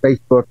friends on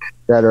Facebook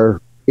that are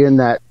in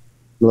that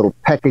little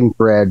pecking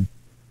thread,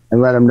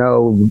 and let them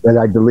know that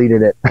I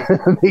deleted it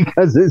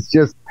because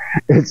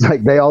it's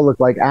like they all look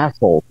like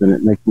assholes, and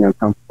it makes me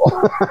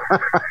uncomfortable.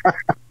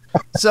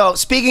 So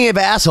speaking of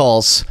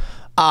assholes,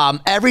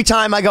 every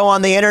time I go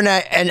on the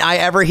internet and I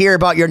ever hear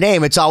about your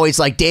name, it's always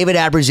like David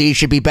Abbruzzese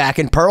should be back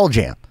in Pearl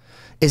Jam.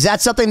 Is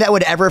that something that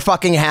would ever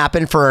fucking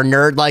happen for a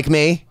nerd like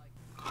me?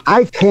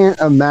 I can't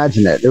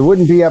imagine it. It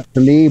wouldn't be up to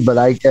me, but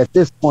at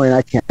this point,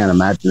 I can't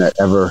imagine it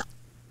ever.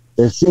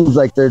 It seems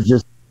like they're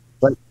just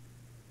like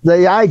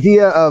the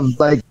idea of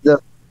like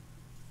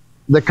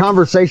the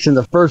conversation,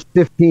 the first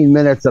 15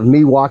 minutes of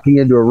me walking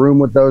into a room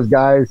with those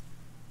guys.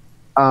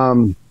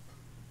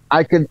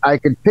 I could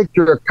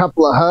picture a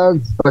couple of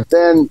hugs, but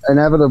then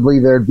inevitably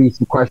there'd be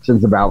some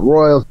questions about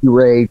royalty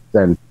rates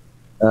and,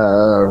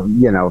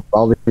 you know,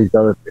 all these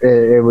other,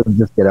 it would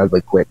just get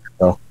ugly quick.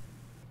 So.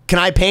 Can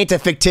I paint a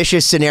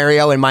fictitious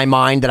scenario in my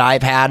mind that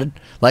I've had,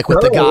 like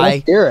with the guy?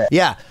 Let's hear it.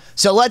 Yeah.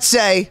 So let's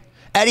say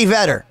Eddie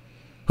Vedder,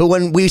 who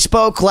when we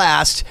spoke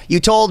last, you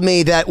told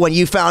me that when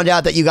you found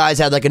out that you guys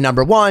had like a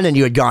 #1 and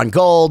you had gone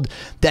gold,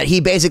 that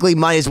he basically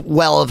might as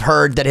well have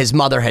heard that his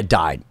mother had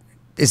died.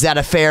 Is that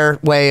a fair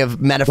way of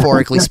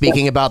metaphorically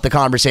speaking about the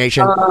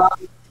conversation?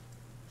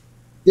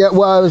 Yeah,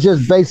 well, it was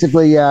just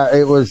basically,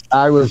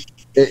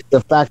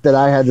 the fact that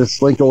I had to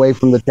slink away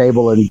from the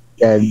table and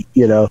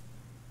you know,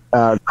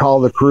 call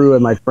the crew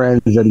and my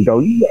friends and go,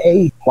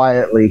 yay,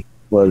 quietly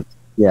was,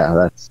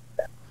 that's.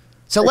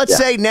 So let's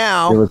say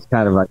now it was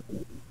kind of like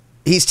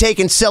he's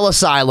taken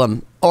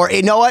psilocybin, or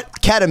you know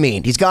what,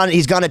 ketamine. He's gone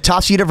to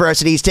Tufts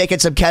University. He's taken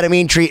some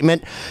ketamine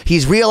treatment.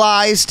 He's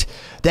realized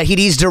that he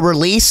needs to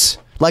release,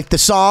 like the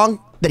song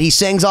that he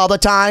sings all the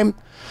time.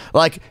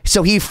 Like,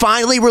 so he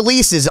finally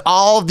releases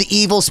all of the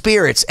evil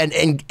spirits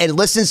and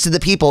listens to the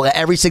people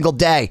every single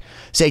day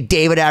say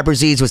David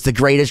Abbruzzese was the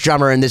greatest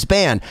drummer in this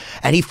band.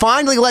 And he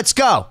finally lets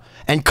go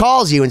and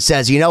calls you and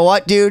says, you know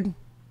what, dude?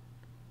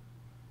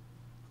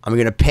 I'm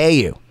going to pay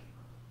you.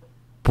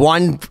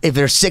 If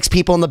there's 6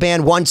 people in the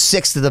band,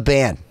 1/6 of the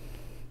band.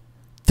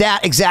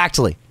 That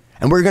exactly.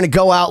 And we're going to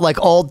go out like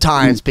old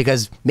times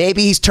because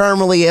maybe he's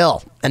terminally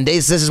ill and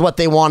this is what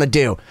they want to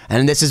do.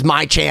 And this is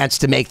my chance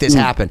to make this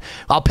happen.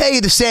 I'll pay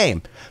you the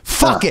same.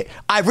 Fuck it.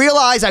 I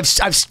realize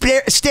I've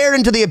stared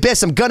into the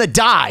abyss. I'm going to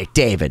die,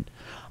 David.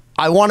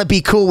 I want to be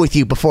cool with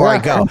you before I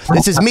go.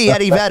 This is me,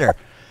 Eddie Vedder.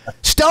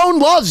 Stone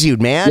loves you,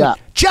 man. Yeah.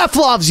 Jeff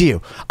loves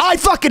you. I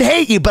fucking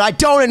hate you, but I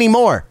don't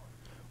anymore.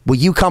 Will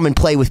you come and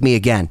play with me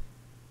again?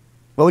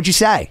 What would you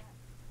say?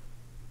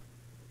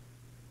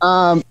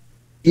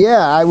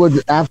 Yeah, I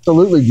would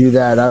absolutely do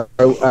that.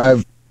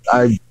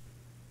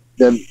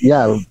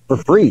 Yeah, for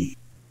free.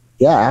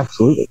 Yeah,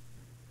 absolutely.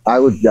 I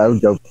would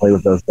go play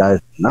with those guys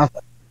for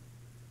nothing.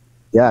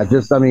 Yeah,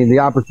 just, I mean, the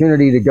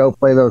opportunity to go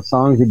play those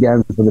songs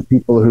again for the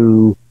people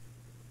who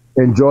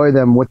enjoy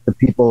them with the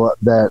people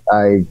that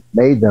I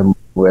made them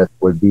with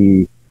would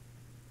be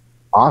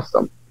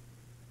awesome.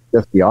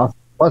 Just be awesome.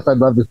 Plus, I'd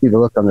love to see the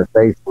look on their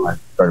face when I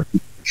started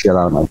picking shit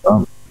out of my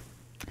phone.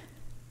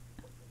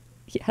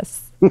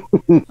 Yes.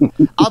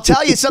 I'll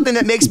tell you something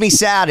that makes me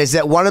sad is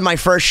that one of my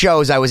first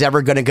shows I was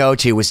ever going to go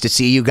to was to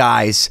see you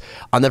guys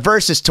on the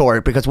Versus tour,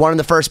 because one of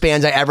the first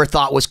bands I ever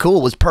thought was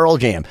cool was Pearl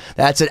Jam.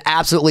 That's an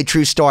absolutely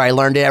true story. I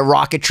learned it at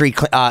Rocketry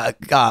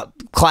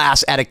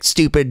class at a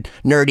stupid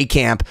nerdy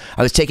camp.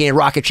 I was taking a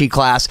rocketry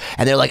class,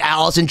 and they're like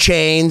Alice in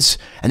Chains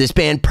and this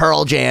band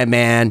Pearl Jam,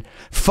 man.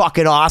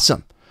 Fucking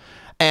awesome.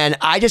 And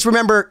I just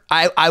remember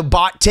I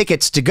bought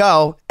tickets to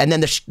go, and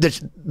then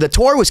the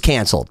tour was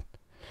canceled,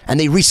 and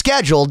they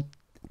rescheduled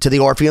to the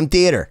Orpheum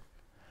Theater.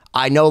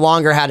 I no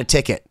longer had a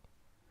ticket.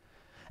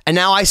 And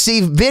now I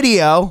see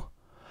video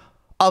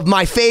of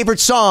my favorite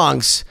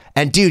songs.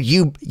 And dude,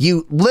 you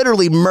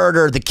literally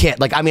murder the kid.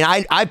 Like, I mean,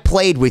 I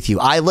played with you.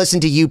 I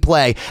listened to you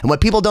play. And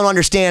what people don't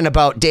understand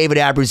about David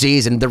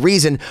Abbruzzese, and the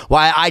reason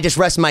why I just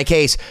rest my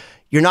case,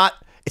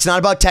 it's not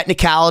about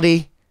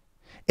technicality.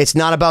 It's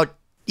not about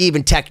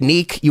even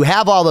technique. You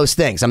have all those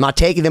things. I'm not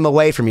taking them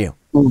away from you.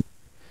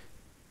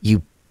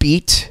 You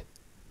beat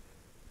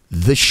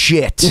the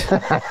shit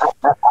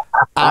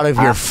out of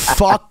your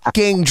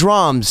fucking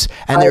drums,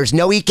 and there's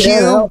no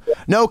EQ,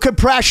 no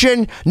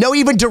compression, no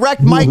even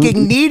direct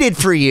miking needed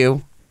for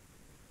you.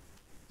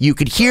 You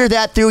could hear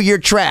that through your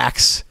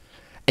tracks,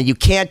 and you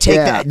can't take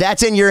that.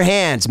 That's in your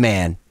hands,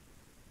 man.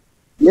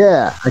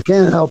 Yeah, I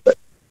can't help it.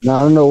 I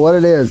don't know what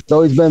it is. It's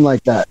always been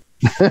like that.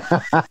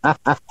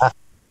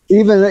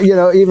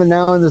 Even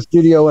now in the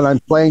studio when I'm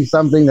playing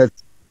something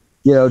that's,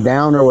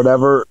 down or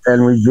whatever,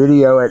 and we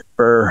video it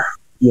for,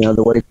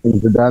 the way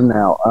things are done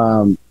now.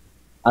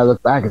 I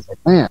look back and say,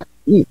 man,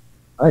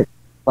 I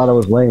thought I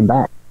was laying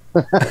back.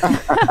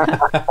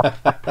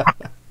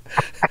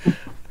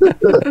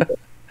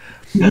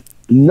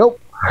 Nope.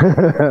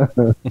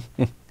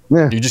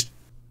 You're just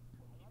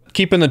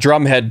keeping the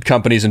drumhead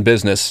companies in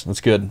business. That's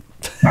good.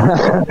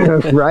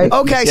 Right.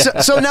 Okay,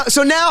 so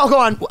now go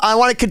on. I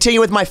want to continue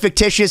with my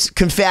fictitious,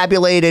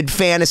 confabulated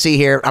fantasy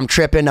here. I'm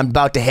tripping. I'm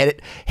about to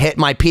hit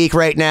my peak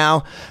right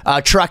now.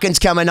 Trucking's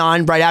coming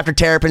on right after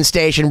Terrapin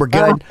Station. We're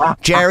good.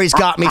 Jerry's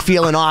got me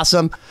feeling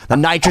awesome. The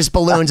nitrous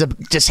balloons are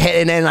just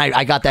hitting in.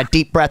 I got that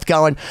deep breath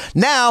going.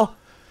 Now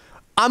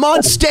I'm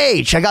on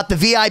stage. I got the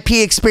VIP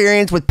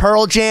experience with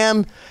Pearl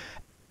Jam.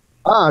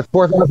 It's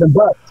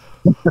 $4,000.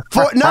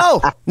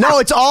 No,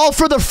 it's all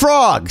for the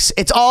frogs.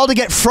 It's all to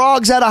get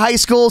frogs out of high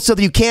school so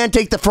that you can't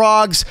take the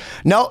frogs.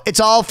 No, it's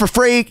all for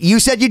free. You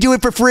said you do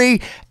it for free.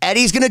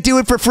 Eddie's going to do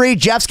it for free.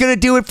 Jeff's going to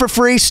do it for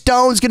free.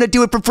 Stone's going to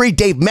do it for free.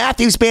 Dave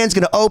Matthews Band's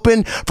going to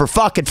open for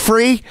fucking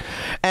free.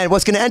 And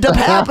what's going to end up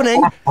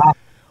happening,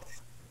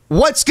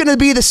 what's going to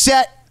be the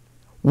set?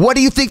 What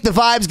do you think the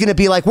vibe's going to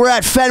be like? We're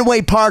at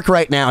Fenway Park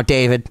right now,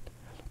 David.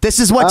 This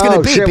is what's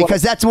going to be,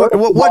 because that's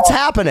what's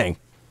happening.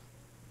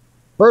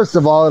 First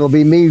of all, it'll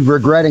be me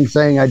regretting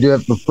saying I do it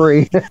for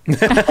free. We'll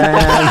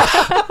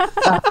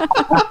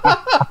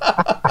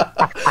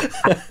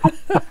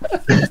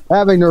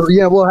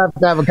have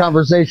to have a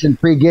conversation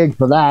pre-gig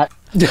for that.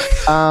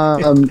 It's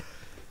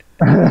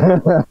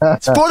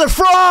for the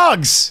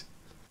frogs.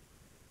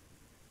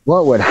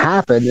 What would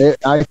happen?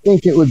 I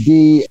think it would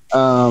be,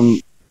 I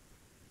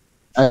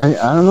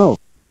don't know.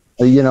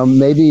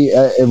 Maybe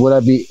would I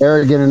be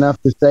arrogant enough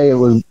to say it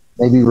was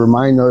maybe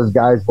remind those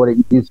guys what it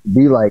used to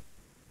be like?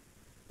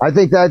 I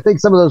think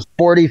some of those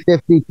 40,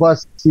 50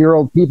 plus year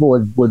old people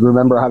would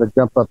remember how to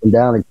jump up and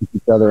down and kick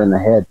each other in the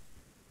head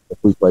if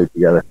we played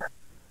together.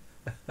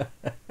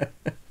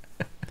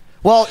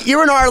 Well,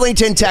 you're an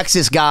Arlington,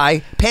 Texas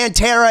guy.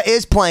 Pantera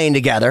is playing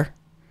together.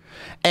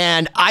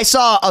 And I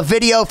saw a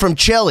video from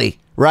Chile,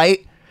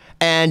 right?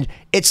 And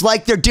it's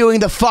like they're doing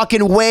the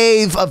fucking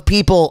wave of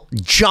people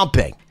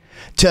jumping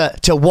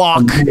to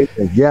walk.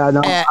 Yeah,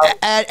 no.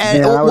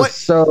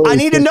 I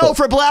need to know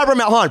for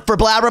Blabbermouth, for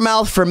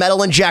Blabbermouth, for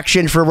Metal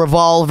Injection, for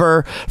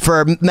Revolver,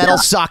 for Metal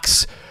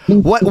Sucks.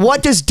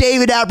 What does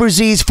David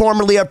Abbruzzese,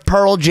 formerly of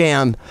Pearl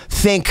Jam,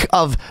 think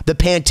of the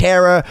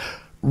Pantera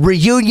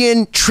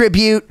reunion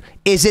tribute?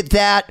 Is it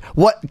that?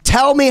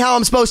 Tell me how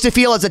I'm supposed to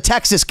feel as a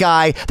Texas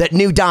guy that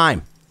knew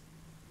Dime.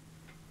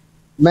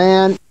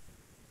 Man,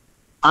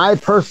 I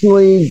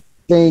personally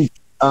think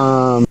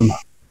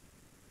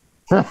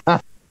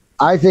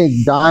I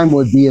think Dime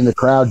would be in the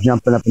crowd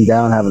jumping up and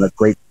down having a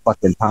great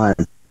fucking time,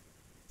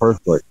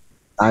 personally.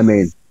 I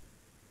mean,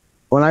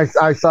 when I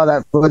saw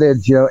that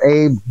footage,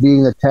 Abe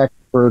being the tech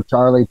for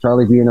Charlie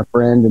being a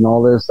friend and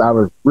all this, I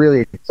was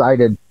really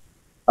excited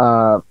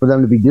for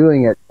them to be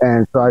doing it.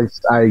 And so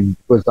I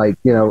was like,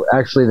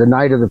 actually the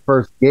night of the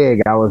first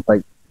gig, I was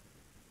like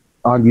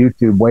on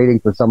YouTube waiting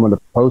for someone to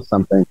post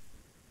something.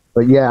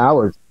 But yeah, I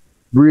was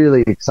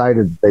really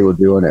excited that they were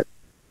doing it.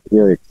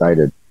 Really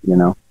excited,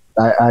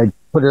 I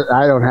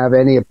don't have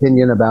any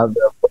opinion about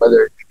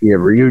whether it should be a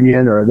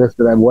reunion or this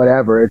or that,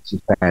 whatever. It's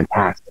just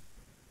fantastic.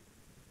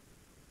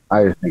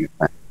 I just think it's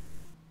fantastic.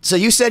 So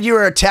you said you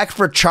were a tech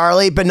for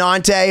Charlie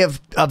Benante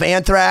of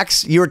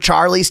Anthrax. You were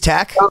Charlie's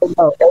tech?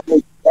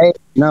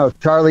 No,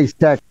 Charlie's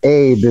tech,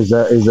 Abe, is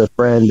a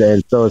friend,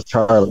 and so is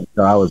Charlie.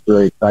 So I was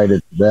really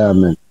excited for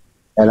them,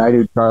 and I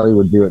knew Charlie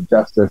would do it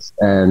justice.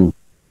 And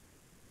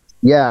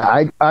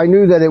yeah, I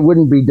knew that it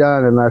wouldn't be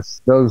done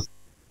unless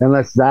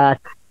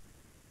Zach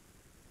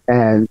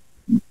and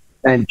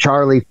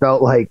Charlie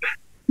felt like,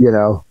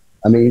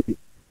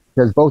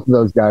 because both of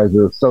those guys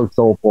are so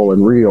soulful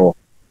and real.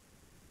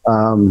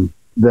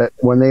 that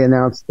when they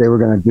announced they were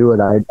going to do it,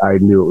 I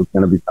knew it was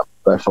going to be something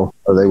special,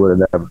 or they would have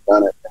never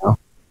done it. You know?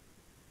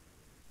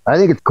 I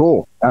think it's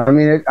cool. I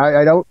mean,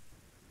 I don't.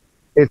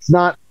 It's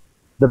not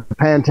the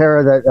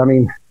Pantera that, I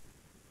mean,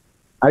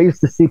 I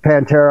used to see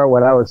Pantera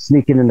when I was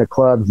sneaking into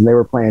clubs and they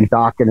were playing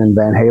Dokken and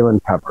Van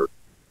Halen covers,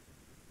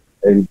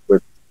 and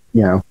with,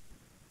 you know,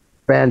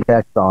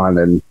 spandex on,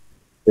 and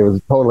it was a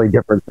totally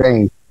different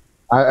thing.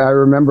 I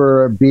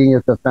remember being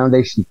at the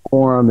Foundation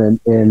Forum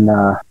in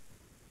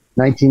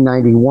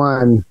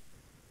 1991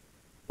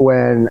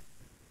 when,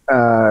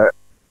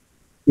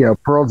 you know,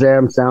 Pearl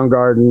Jam,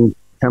 Soundgarden,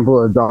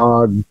 Temple of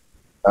Dog,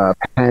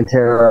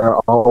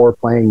 Pantera, all were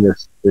playing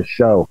this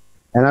show.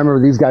 And I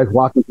remember these guys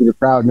walking through the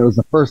crowd, and it was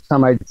the first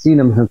time I'd seen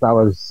them since I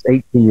was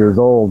 18 years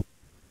old.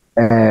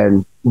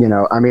 And, you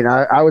know, I mean,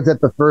 I was at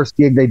the first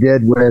gig they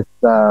did with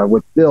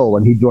Bill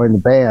when he joined the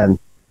band,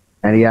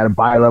 and he had a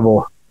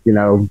bi-level, you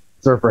know,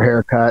 surfer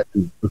haircut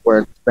and was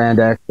wearing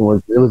spandex.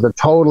 It was a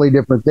totally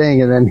different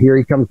thing. And then here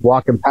he comes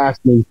walking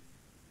past me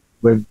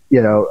with,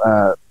 you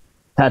know,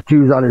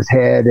 tattoos on his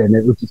head, and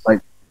it was just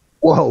like,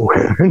 whoa,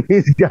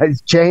 these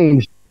guys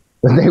changed,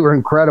 and they were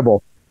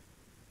incredible,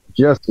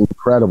 just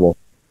incredible.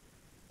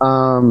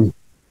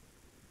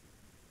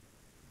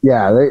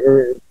 Yeah,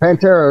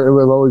 Pantera, it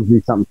will always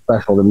be something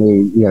special to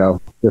me, you know,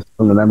 just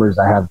from the memories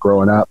I have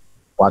growing up,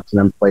 watching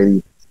them play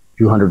these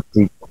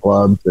 200-seat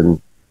clubs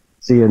and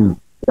seeing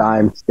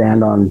Dime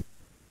stand on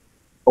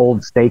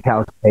old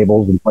steakhouse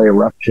tables and play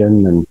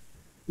Eruption, and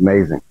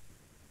amazing.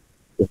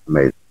 Just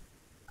amazing.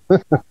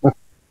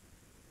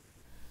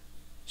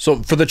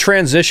 So for the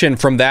transition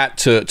from that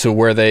to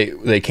where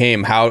they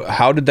came,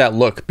 how did that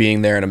look,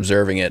 being there and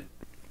observing it?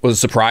 Was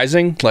it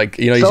surprising? Like,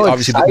 you know, So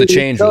obviously exciting, the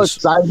change so was...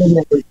 exciting.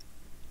 It was,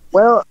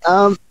 well,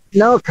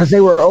 no, because they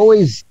were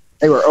always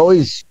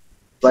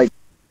like,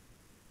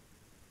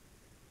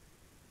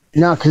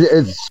 no,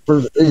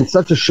 because in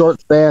such a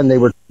short span,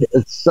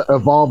 it's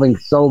evolving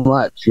so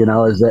much, you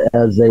know, as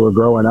they were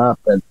growing up,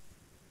 and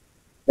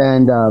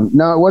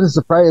no, it wasn't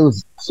surprising. It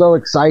was so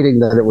exciting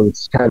that it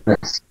was kind of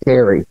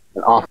scary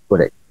and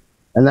off-putting.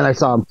 And then I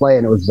saw him play,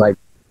 and it was like,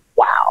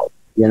 wow,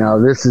 you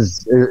know, this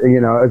is, you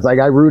know, it's like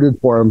I rooted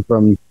for him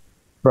from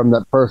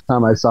the first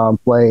time I saw him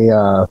play.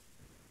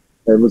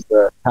 It was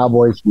the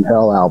Cowboys from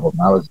Hell album.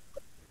 I was,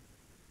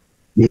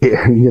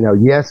 yeah, you know,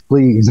 yes,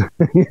 please.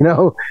 You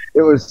know,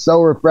 it was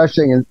so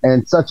refreshing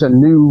and such a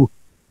new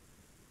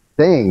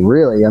thing,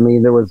 really. I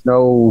mean, there was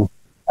no,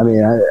 I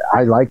mean,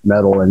 I like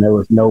metal, and there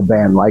was no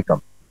band like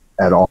them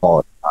at all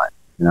at the time,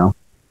 you know?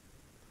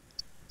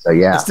 So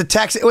yeah, it's the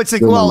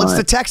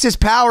Texas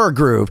power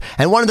groove.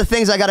 And one of the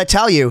things I got to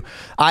tell you,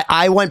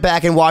 I went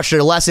back and watched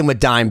a lesson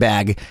with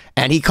Dimebag,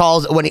 and he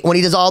calls when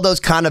he does all those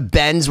kind of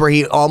bends where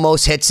he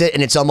almost hits it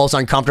and it's almost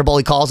uncomfortable.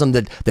 He calls them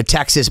the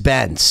Texas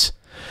bends.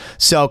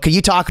 So can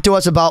you talk to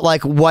us about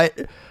like what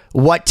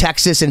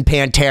Texas and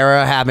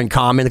Pantera have in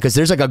common? Because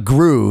there's like a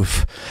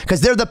groove,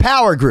 because they're the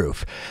power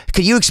groove.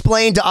 Can you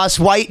explain to us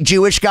white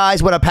Jewish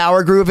guys what a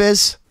power groove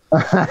is?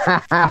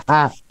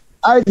 I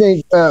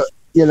think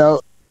you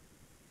know,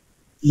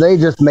 they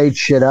just made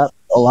shit up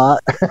a lot.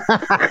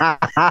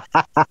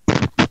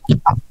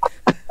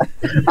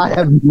 I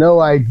have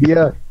no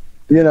idea.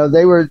 You know,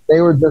 they were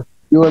just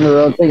doing their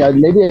own thing.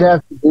 Maybe it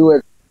has to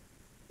do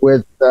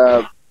with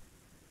I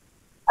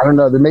don't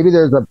know. Maybe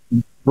there's a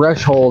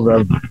threshold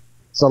of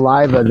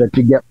saliva that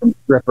you get from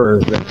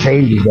strippers that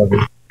changes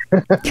everything.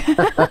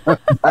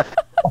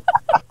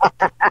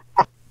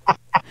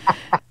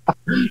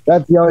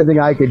 That's the only thing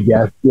I could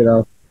guess. You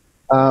know.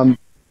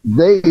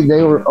 They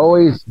were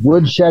always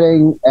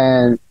woodshedding,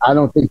 and I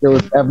don't think there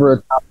was ever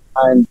a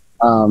time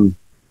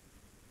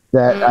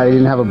that I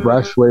didn't have a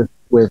brush with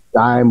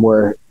Dime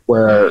where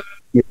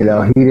you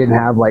know, he didn't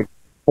have like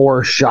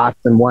 4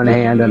 shots in one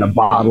hand and a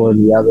bottle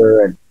in the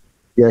other. And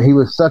you know, he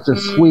was such a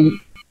sweet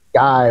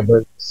guy,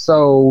 but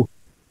so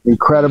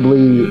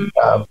incredibly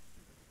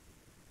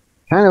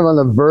kind of on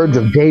the verge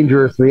of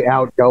dangerously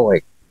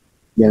outgoing.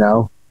 You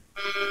know,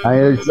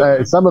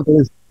 some of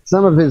his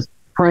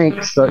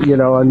pranks, you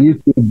know, on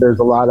YouTube, there's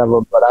a lot of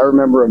them, but I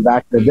remember him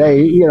back in the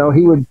day. You know,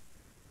 he would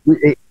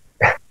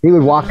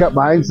walk up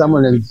behind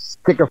someone and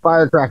stick a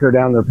firecracker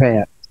down their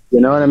pants.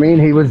 You know what I mean?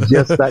 He was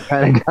just that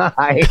kind of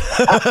guy.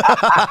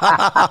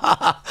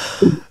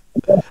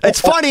 It's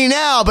funny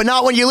now, but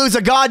not when you lose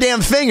a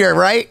goddamn finger,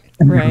 right?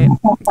 Right.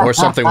 Or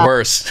something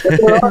worse.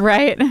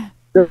 Right.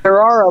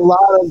 There are a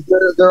lot of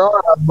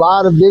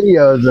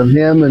videos of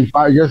him, and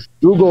just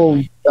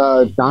Google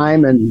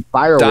Dime and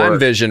fireworks. Dime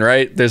Vision,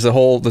 right? There's a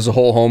whole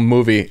home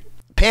movie.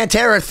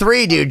 Pantera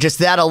 3, dude, just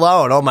that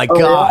alone. Oh my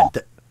God.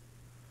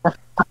 Yeah.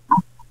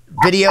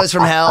 Videos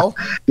from hell.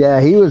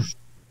 Yeah, he was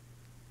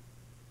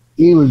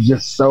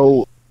just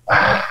so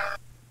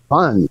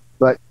fun.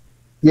 But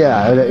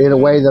yeah, in a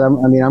way that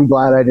I'm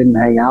glad I didn't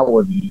hang out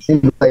with him. It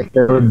seems like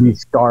there would be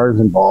scars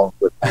involved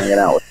with hanging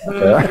out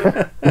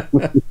with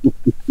him.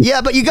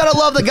 Yeah, but you gotta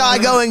love the guy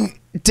going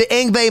to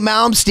Yngwie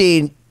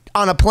Malmsteen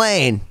on a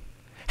plane.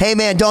 Hey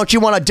man, don't you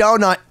want a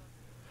donut?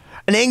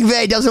 And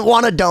Yngwie doesn't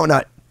want a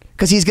donut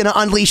because he's gonna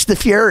unleash the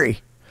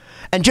fury.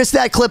 And just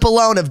that clip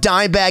alone of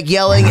Dimebag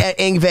yelling at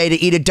Yngwie to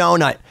eat a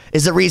donut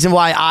is the reason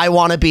why I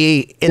want to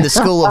be in the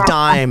school of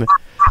Dime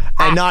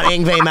and not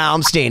Yngwie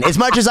Malmsteen. As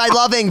much as I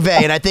love Yngwie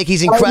and I think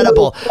he's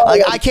incredible,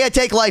 like, I can't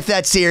take life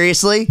that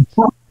seriously.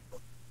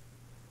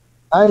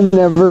 I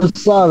never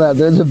saw that.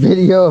 There's a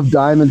video of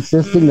Dime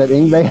insisting that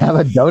Yngwie have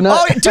a donut.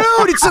 Oh,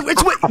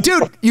 dude,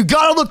 dude, you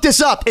gotta look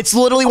this up. It's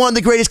literally one of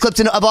the greatest clips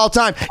of all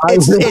time.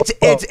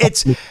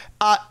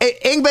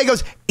 Yngwie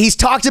goes, he's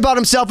talked about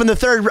himself in the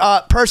third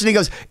person. He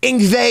goes,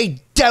 Yngwie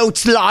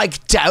don't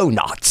like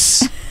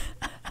donuts.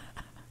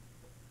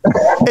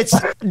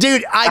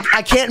 Dude,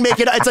 I can't make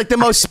it. It's like the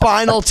most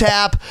Spinal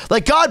Tap.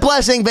 Like, God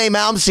bless Yngwie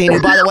Malmsteen,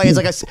 who, by the way, is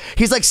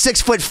he's like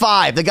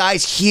 6'5". The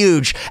guy's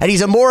huge, and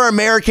he's a more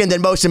American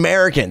than most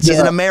Americans. He's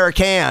an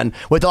American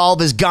with all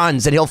of his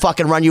guns, and he'll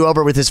fucking run you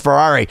over with his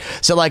Ferrari.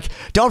 So, like,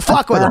 don't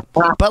fuck with him.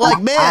 But,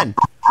 like, man,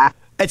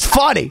 it's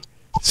funny.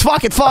 It's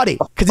fucking funny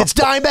because it's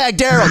Dimebag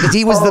Darrell because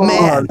he was the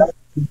man.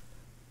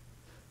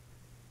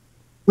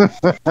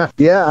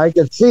 Yeah, I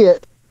can see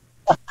it.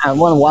 I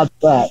want to watch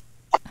that.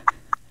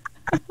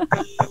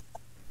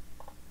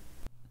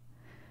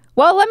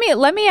 Well,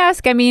 let me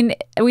ask. I mean,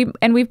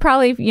 we've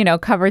probably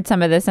covered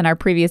some of this in our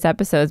previous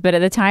episodes, but at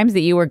the times that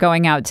you were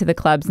going out to the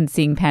clubs and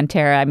seeing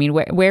Pantera, I mean,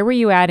 where were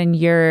you at in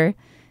your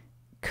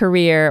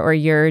career or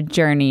your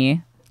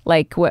journey?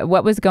 Like,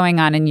 what was going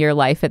on in your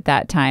life at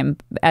that time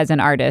as an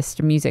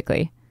artist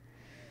musically?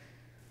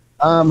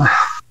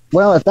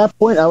 Well, at that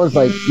point, I was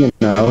like,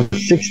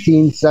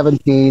 16,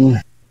 17.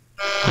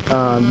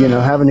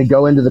 Having to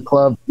go into the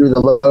club through the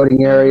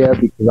loading area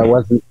because I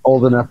wasn't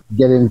old enough to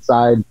get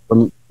inside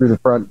through the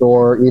front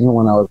door, even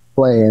when I was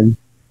playing.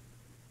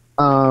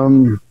 I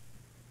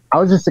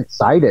was just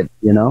excited,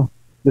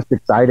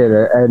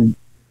 and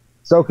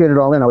soaking it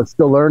all in. I was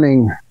still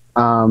learning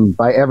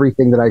by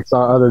everything that I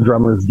saw other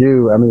drummers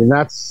do. I mean,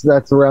 that's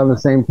around the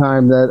same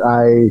time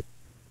that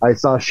I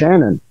saw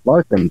Shannon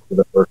Larkin for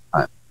the first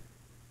time.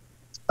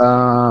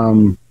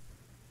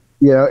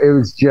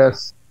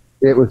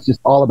 It was just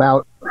all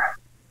about,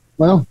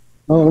 let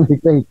me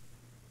think.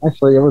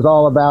 Actually, it was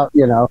all about,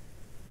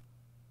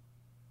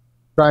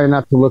 trying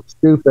not to look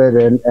stupid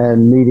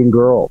and meeting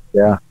girls.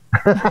 Yeah.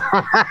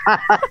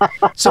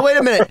 So wait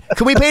a minute.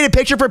 Can we paint a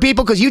picture for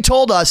people? Because you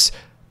told us.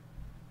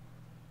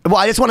 Well,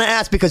 I just want to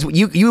ask because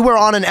you were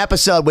on an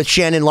episode with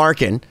Shannon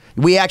Larkin.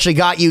 We actually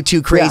got you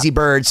two crazy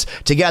birds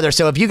together.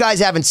 So if you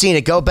guys haven't seen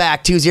it, go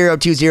back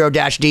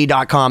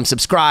 2020-d.com,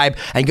 subscribe,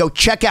 and go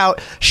check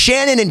out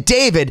Shannon and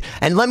David.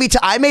 And let me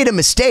I made a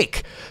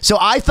mistake. So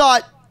I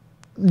thought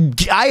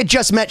I had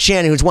just met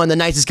Shannon, who's one of the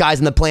nicest guys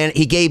on the planet.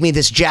 He gave me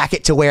this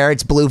jacket to wear.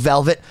 It's blue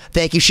velvet.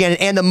 Thank you, Shannon.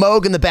 And the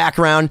Moog in the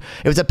background.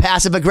 It was a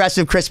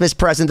passive-aggressive Christmas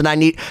present that I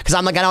need because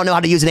I'm like, I don't know how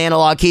to use an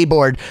analog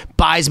keyboard.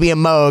 Buys me a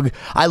Moog.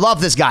 I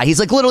love this guy. He's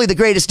like literally the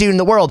greatest dude in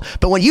the world.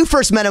 But when you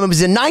first met him, it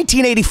was in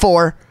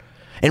 1984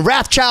 in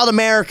Wrathchild,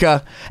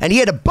 America, and he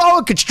had a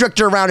boa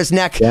constrictor around his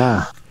neck.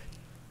 Yeah.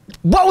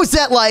 What was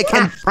that like?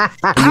 And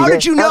how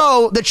did you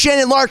know that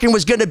Shannon Larkin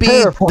was going to be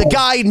the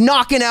guy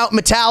knocking out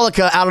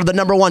Metallica out of the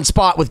 #1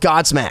 spot with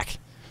Godsmack?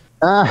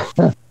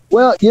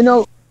 Well,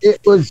 it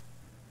was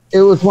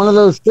one of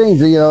those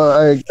things.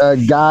 A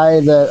guy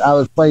that I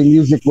was playing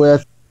music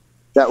with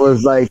that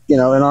was like, in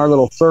our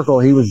little circle,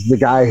 he was the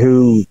guy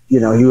who, he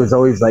was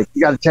always like,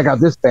 you got to check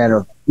out this band.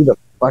 Or, who the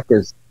fuck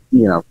is,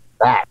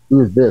 that?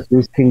 Who's this?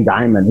 Who's King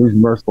Diamond? Who's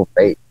Merciful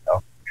Fate?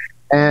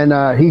 And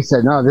he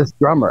said, no, this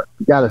drummer,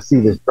 you got to see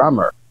this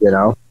drummer,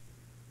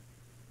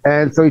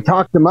 And so he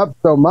talked him up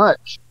so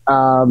much.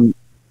 And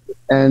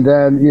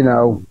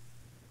then,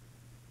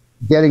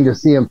 getting to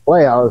see him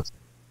play, I was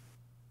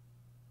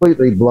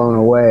completely blown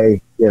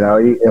away.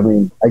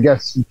 I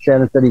guess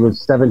Shannon said he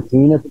was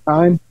 17 at the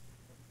time.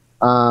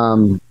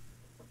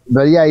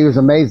 But yeah, he was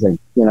amazing,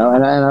 and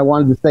I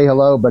wanted to say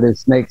hello, but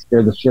his snake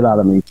scared the shit out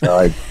of me. So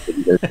I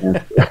didn't get a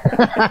chance.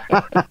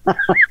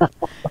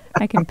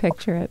 I can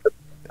picture it.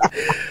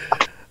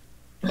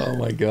 Oh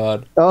my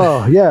God.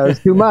 Oh yeah, it was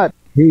too much.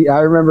 I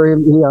remember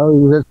him. He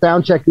was at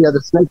sound check. He had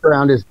the snake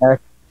around his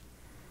neck.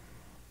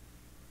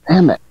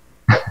 Damn it!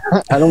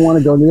 I don't want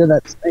to go near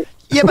that snake.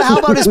 Yeah, but how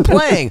about his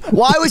playing?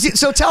 Why was he?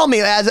 So tell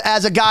me,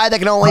 as a guy that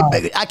can only,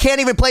 I can't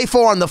even play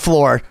 4 on the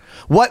floor.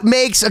 What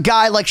makes a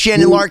guy like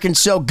Shannon Larkin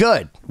so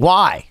good?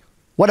 Why?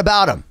 What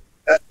about him?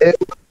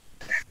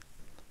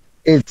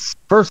 It's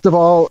first of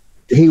all,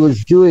 he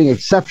was doing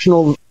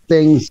exceptional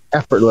things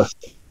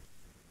effortlessly.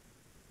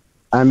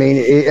 I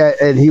mean,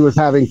 and he was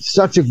having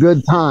such a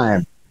good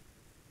time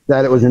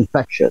that it was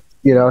infectious.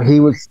 He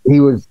was.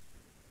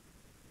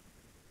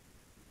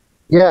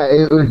 Yeah,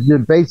 it was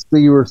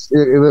basically it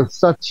was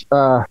such.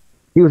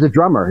 He was a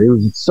drummer. He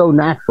was so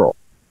natural,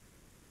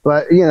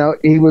 but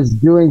he was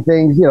doing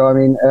things.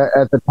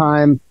 At the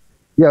time,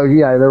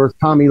 there was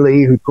Tommy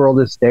Lee who twirled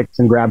his sticks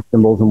and grabbed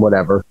cymbals and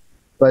whatever,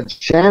 but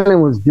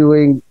Shannon was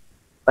doing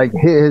like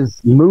his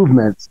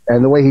movements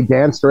and the way he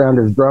danced around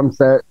his drum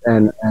set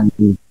and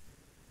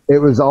it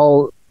was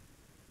all,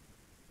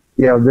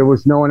 there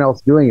was no one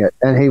else doing it.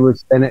 And he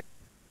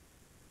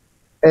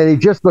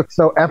just looked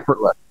so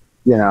effortless.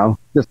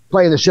 just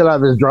playing the shit out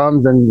of his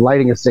drums and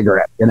lighting a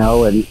cigarette, and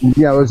it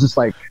was just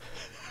like,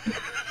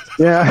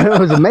 it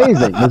was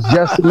amazing. It was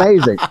just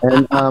amazing.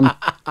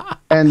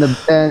 And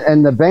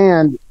the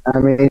band, I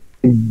mean,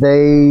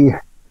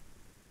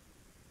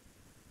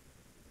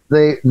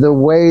 the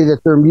way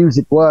that their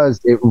music was,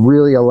 it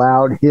really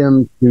allowed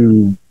him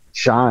to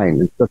shine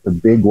in such a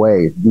big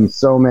way, do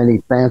so many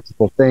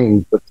fanciful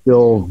things, but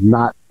still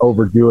not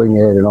overdoing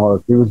it and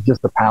all. It was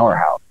just a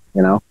powerhouse,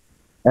 and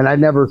I'd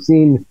never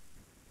seen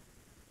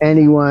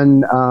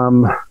anyone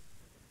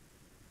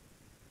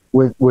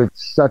with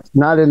such,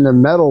 not in the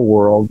metal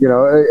world,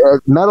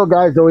 metal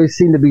guys always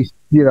seem to be,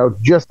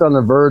 just on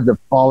the verge of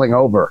falling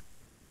over.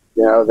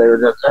 They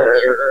were just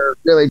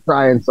really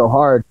trying so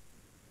hard.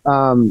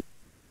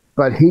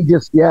 But he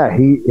just,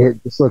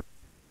 it just looked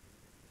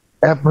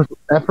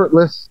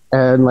effortless,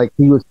 and like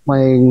he was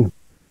playing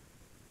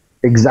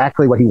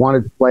exactly what he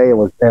wanted to play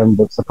and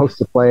was supposed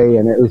to play,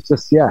 and it was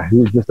just, he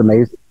was just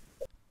amazing.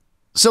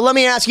 So let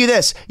me ask you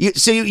this: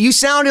 you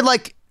sounded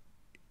like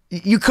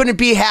you couldn't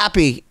be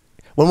happy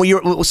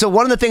when so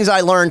one of the things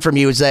I learned from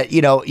you is that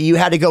you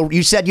had to go.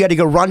 You said you had to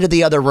go run to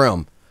the other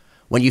room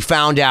when you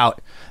found out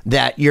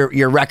that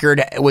your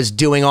record was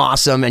doing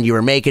awesome and you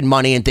were making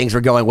money and things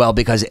were going well,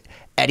 because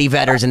Eddie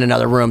Vedder's in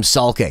another room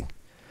sulking.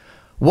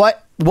 Why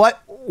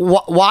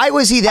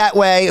was he that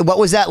way? What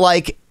was that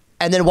like?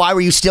 And then why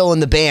were you still in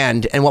the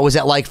band? And what was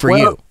that like for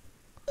you?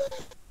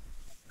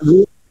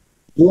 The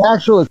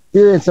actual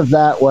experience of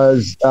that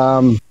was,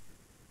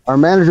 our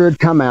manager had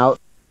come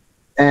out,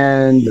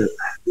 and it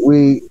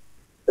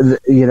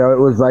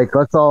was like,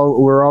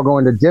 we're all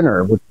going to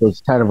dinner, which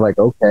was kind of like,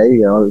 okay,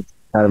 it's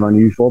kind of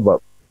unusual,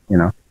 but,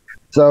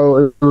 so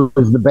it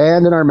was the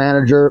band and our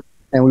manager,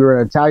 and we were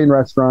in an Italian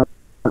restaurant.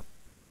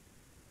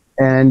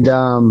 And,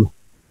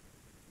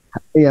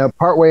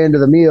 partway into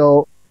the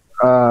meal,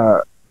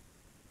 it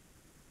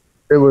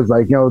was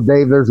like,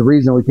 Dave, there's a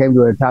reason we came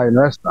to an Italian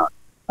restaurant.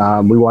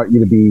 We want you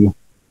to be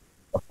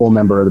a full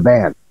member of the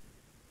band.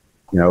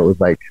 It was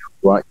like,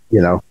 what,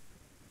 you're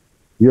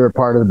a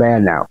part of the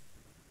band now,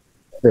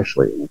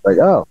 officially. It's like,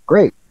 oh,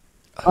 great.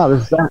 Oh,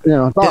 this is,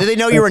 Did they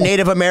know you were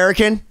Native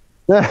American?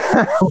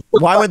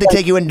 Why would they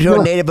take you into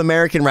a Native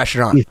American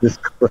restaurant? Jesus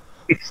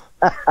Christ.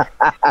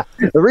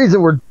 The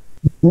reason we're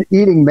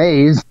eating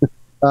maize,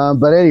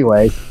 but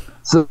anyway,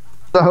 so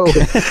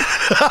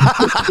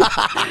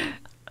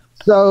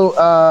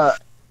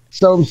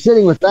I'm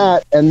sitting with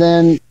that, and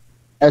then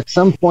at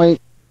some point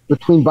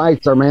between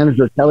bites, our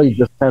manager Kelly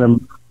just kind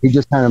of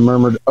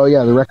murmured, "Oh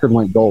yeah, the record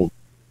went gold."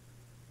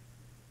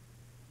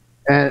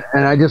 And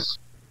it's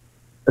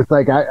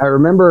like I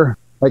remember,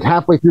 like,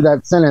 halfway through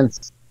that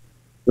sentence,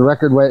 the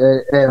record went,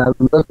 and I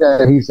looked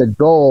at it, he said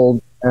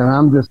gold, and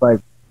I'm just like,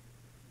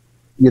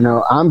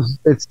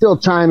 it's still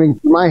chiming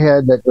through my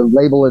head that the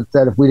label had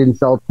said if we didn't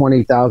sell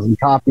 20,000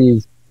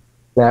 copies,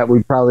 that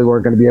we probably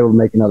weren't going to be able to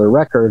make another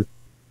record.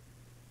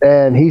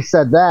 And he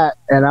said that,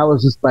 and I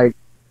was just like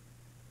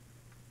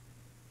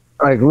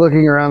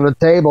looking around the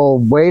table,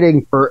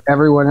 waiting for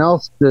everyone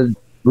else to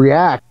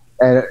react,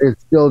 and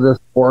it's still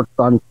just forks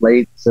on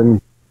plates,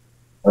 and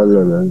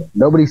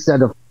nobody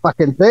said a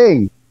fucking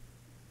thing.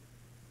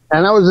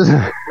 And I was just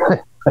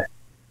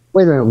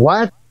wait a minute,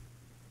 what?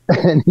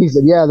 And he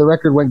said, yeah, the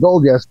record went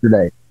gold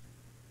yesterday.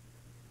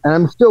 And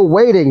I'm still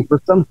waiting for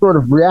some sort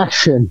of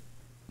reaction.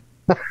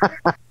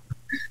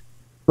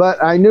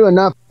 But I knew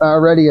enough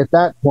already at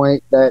that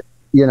point that,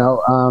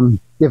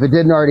 if it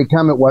didn't already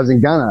come, it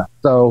wasn't gonna.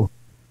 So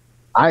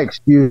I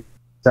excused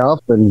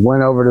myself and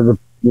went over to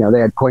they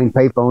had coin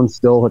payphones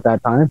still at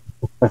that time.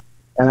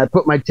 And I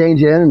put my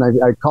change in,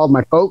 and I called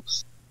my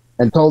folks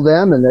and told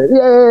them, and they,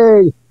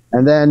 yay!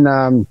 And then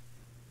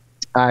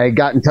I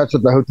got in touch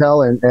with the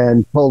hotel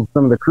and told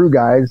some of the crew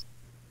guys,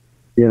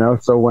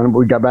 so when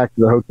we got back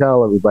to the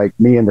hotel, it was like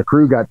me and the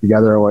crew got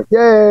together and went,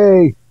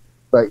 yay!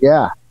 But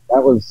yeah,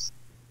 that was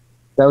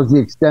the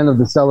extent of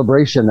the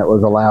celebration that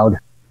was allowed.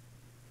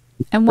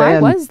 And why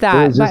was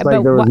that? It was just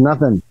there was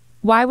nothing.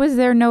 Why was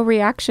there no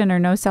reaction or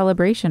no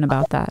celebration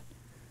about that?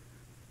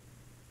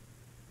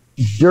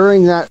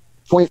 During that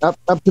point, up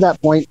to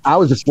that point, I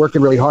was just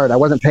working really hard. I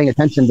wasn't paying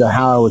attention to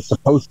how I was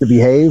supposed to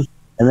behave.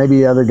 And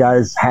maybe other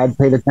guys had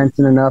paid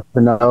attention enough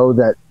to know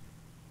that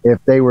if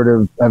they were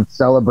to have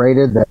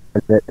celebrated, that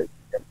it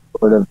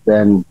would have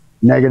been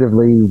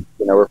negatively,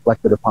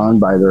 reflected upon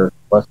by their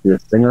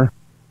illustrious singer.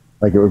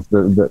 Like it was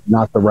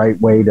not the right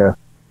way to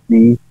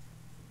be.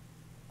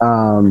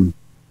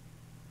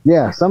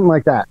 Yeah, something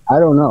like that. I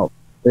don't know.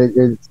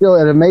 It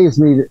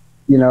amazed me that,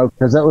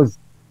 because that was,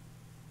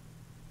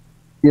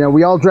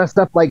 we all dressed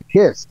up like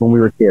Kiss when we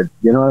were kids.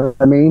 You know what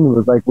I mean? It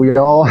was like we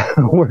all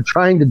were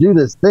trying to do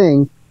this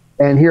thing.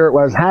 And here it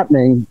was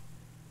happening,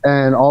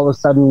 and all of a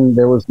sudden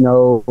there was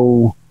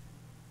no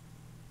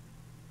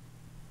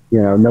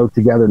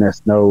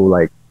togetherness, no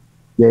like,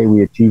 yay,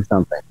 we achieved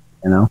something,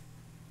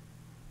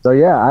 So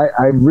yeah,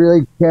 I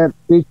really can't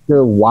speak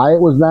to why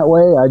it was that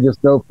way. I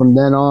just know from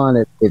then on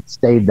it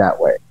stayed that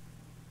way.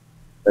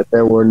 That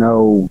there were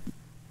no,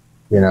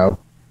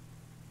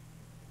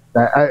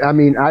 I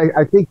mean,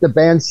 I think the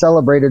band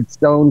celebrated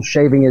Stone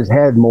shaving his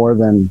head more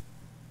than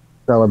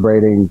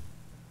celebrating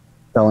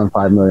selling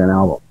 5 million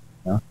albums.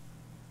 You know?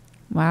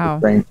 Wow.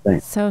 Strange thing.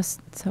 So.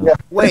 Yeah.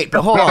 Wait,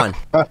 but hold on.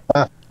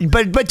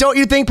 but don't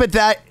you think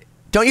that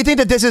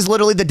this is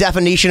literally the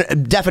definition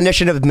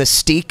of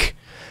mystique?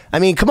 I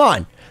mean, come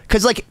on.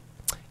 Because, like,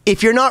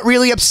 if you're not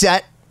really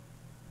upset,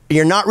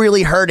 you're not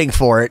really hurting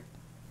for it,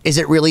 is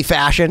it really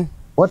fashion?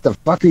 What the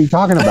fuck are you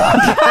talking about?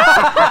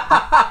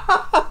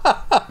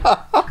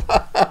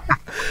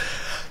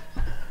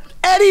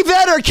 Eddie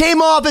Vedder came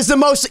off as the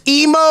most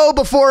emo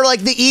before, like,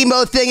 the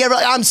emo thing ever.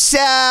 Like, I'm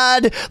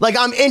sad, like,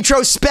 I'm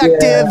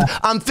introspective, Yeah.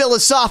 I'm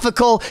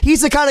philosophical.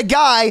 He's the kind of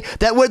guy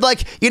that would,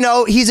 like, you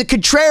know, he's a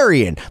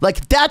contrarian.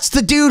 Like, that's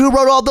the dude who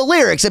wrote all the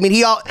lyrics. I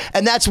mean,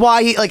 and that's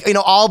why he, like, you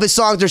know, all of his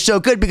songs are so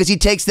good, because he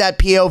takes that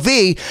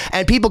POV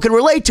and people can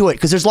relate to it,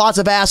 because there's lots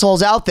of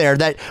assholes out there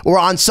that were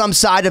on some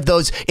side of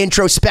those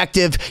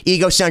introspective,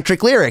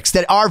 egocentric lyrics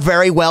that are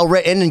very well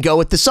written and go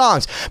with the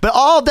songs. But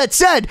all of that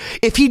said,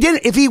 if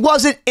he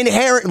wasn't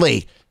inherently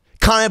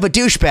kind of a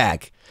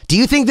douchebag, do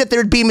you think that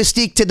there'd be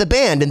mystique to the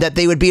band and that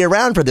they would be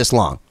around for this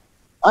long?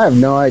 I have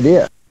no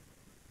idea.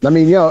 I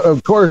mean, you know,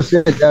 of course,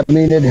 it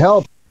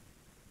helped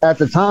at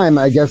the time.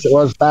 I guess it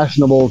was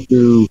fashionable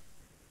to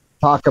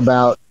talk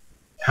about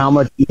how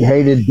much you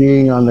hated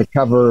being on the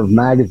cover of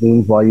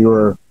magazines while you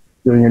were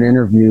doing an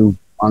interview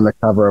on the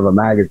cover of a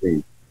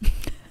magazine.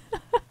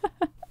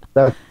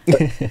 That's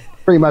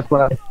pretty much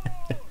what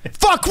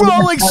Fuck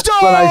Rolling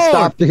Stone! when I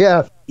stopped.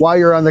 Yeah, while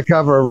you're on the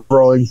cover of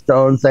Rolling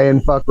Stone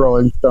saying "fuck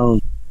Rolling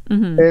Stone,"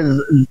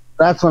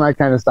 that's when I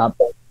kind of stopped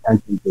paying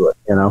attention to it.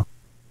 You know,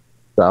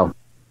 so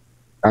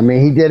I mean,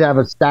 he did have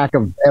a stack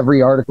of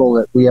every article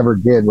that we ever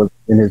did was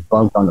in his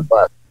bunk on the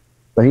bus,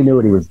 so he knew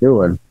what he was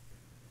doing.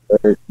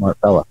 Very smart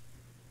fella.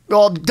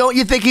 Well, don't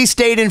you think he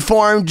stayed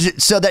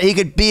informed so that he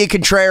could be a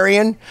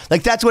contrarian?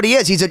 Like, that's what he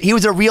is. He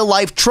was a real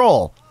life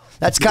troll.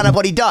 That's kind of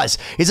what he does.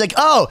 He's like,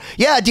 oh,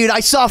 yeah, dude, I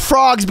saw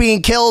frogs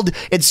being killed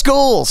in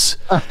schools.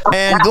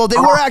 And, well, they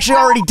were actually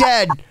already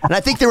dead. And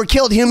I think they were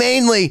killed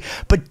humanely.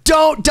 But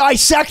don't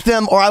dissect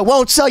them or I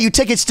won't sell you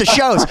tickets to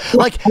shows.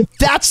 Like,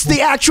 that's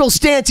the actual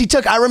stance he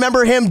took. I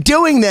remember him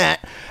doing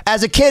that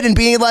as a kid and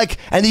being like,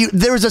 and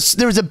there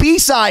was a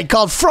B-side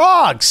called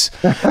Frogs.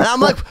 And I'm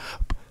like,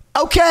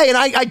 okay. And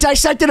I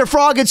dissected a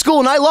frog in school,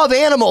 and I love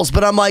animals.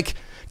 But I'm like,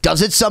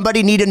 doesn't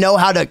somebody need to know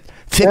how to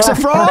fix a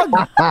frog?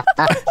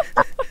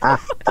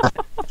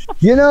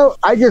 You know,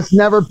 I just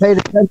never paid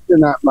attention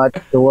that much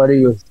to what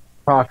he was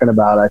talking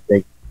about. I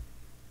think,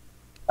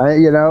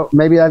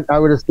 maybe I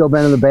would have still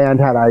been in the band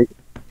had I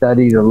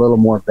studied a little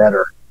more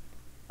better.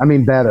 I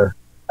mean, better.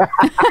 There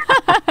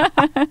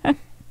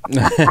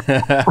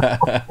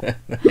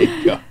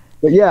you go.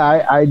 But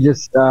yeah, I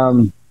just,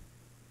 I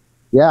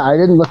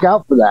didn't look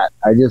out for that.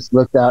 I just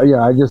looked out,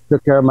 I just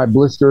took care of my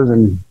blisters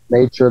and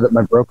made sure that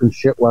my broken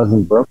shit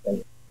wasn't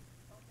broken.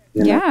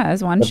 Yeah,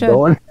 as one should.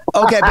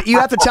 Okay, but you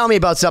have to tell me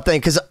about something,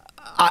 because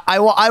I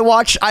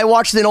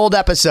watched an old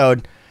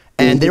episode,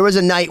 and there was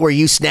a night where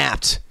you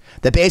snapped.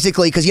 That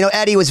basically, because,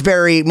 Eddie was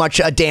very much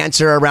a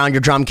dancer around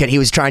your drum kit. He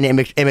was trying to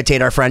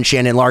imitate our friend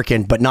Shannon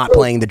Larkin, but not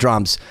playing the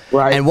drums.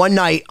 Right. And one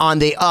night on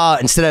the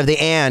instead of the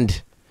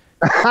and,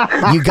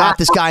 you got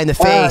this guy in the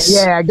face. With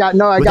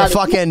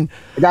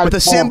a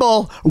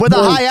cymbal, with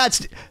a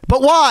hi-hat.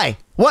 But why?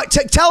 What?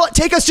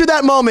 Take us through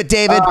that moment,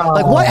 David.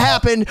 Like, what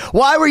happened?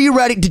 Why were you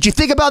ready? Did you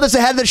think about this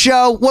ahead of the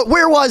show?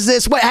 Where was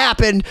this? What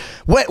happened?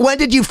 When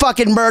did you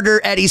fucking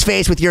murder Eddie's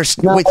face with your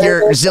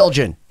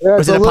Zildjian?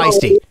 Was it a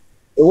Peisty?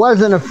 It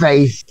wasn't a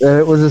face.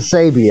 It was a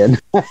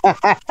Sabian.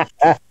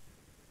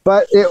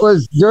 But it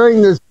was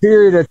during this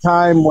period of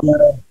time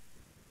when,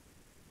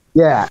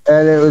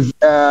 and it was.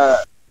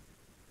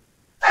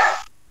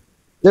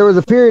 There was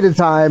a period of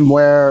time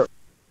where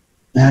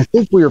I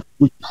think we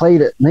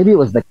played it. Maybe it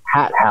was the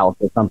Cat House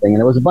or something, and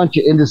it was a bunch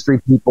of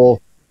industry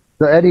people.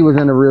 So Eddie was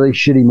in a really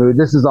shitty mood.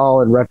 This is all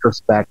in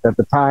retrospect. At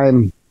the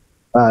time,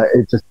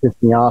 it just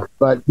pissed me off.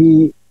 But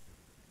he,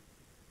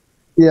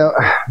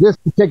 this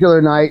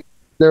particular night,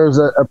 there was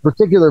a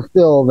particular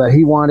fill that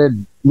he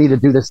wanted me to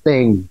do this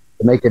thing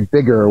to make it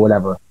bigger or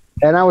whatever.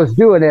 And I was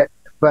doing it,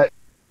 but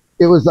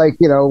it was like,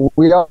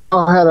 we all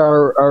had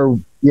our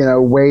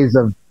ways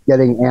of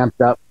getting amped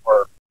up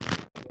for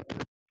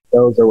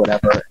shows or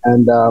whatever.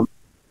 And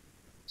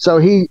so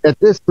he, at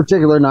this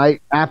particular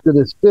night, after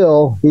this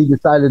fill, he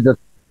decided to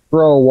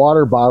throw a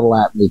water bottle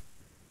at me.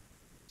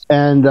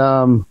 And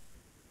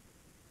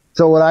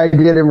so what I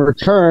did in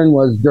return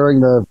was, during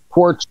the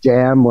porch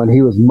jam, when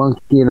he was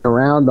monkeying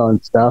around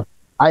on stuff,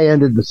 I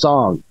ended the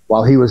song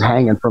while he was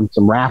hanging from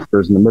some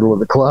rafters in the middle of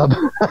the club.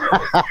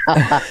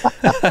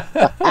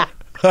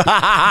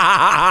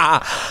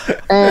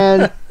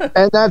 and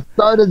that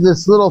started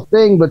this little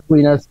thing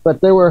between us. But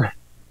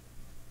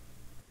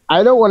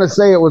I don't want to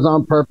say it was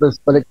on purpose,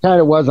 but it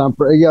kind of was on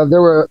purpose.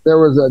 There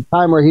was a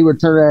time where he would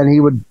turn around and he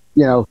would,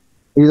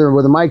 either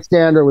with a mic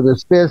stand or with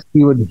his fist,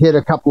 he would hit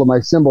a couple of my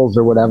cymbals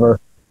or whatever.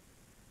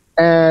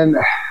 And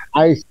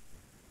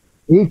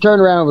he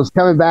turned around and was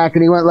coming back,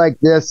 and he went like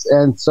this.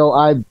 And so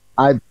I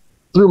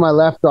threw my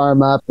left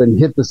arm up and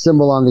hit the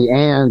cymbal on the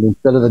and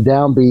instead of the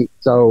downbeat,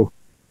 so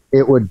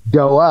it would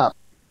go up.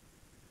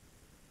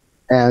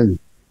 And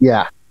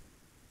yeah.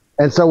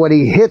 And so when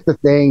he hit the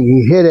thing,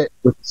 he hit it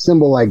with the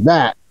cymbal like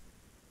that.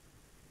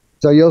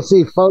 So you'll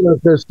see photos.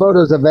 There's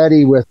photos of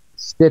Eddie with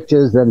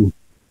stitches and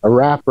a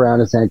wrap around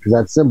his hand because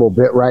that cymbal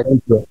bit right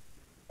into it.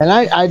 And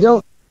I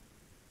don't,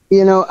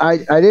 I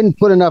didn't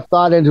put enough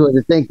thought into it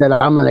to think that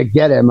I'm going to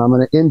get him. I'm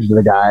going to injure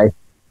the guy.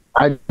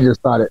 I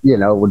just thought it,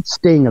 would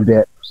sting a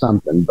bit or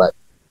something. But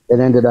it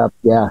ended up,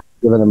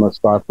 giving him a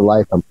scar for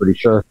life, I'm pretty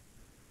sure.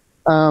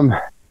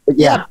 But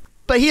yeah.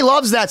 But he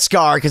loves that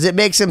scar because it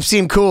makes him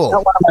seem cool.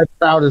 Not one of my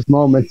proudest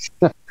moments.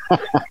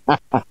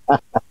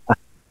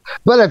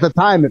 But at the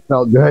time, it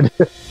felt good.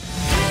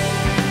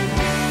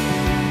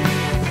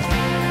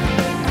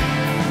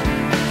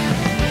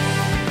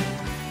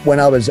 When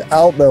I was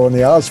out, though, in the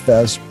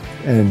Ozfest,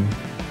 and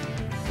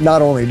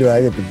not only do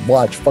I get to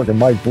watch fucking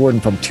Mike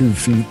Borden from 2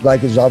 feet, I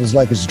was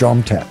like his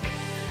drum tech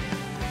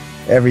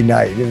every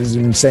night. It was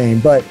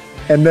insane.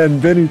 And then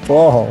Vinnie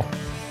Paul,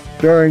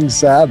 during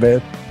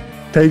Sabbath,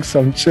 takes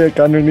some chick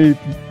underneath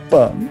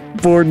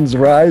Borden's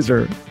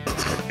riser.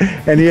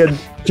 And he had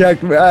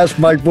asked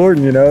Mike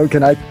Borden,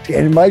 can I?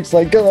 And Mike's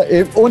like, go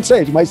ahead. On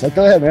stage, Mike's like,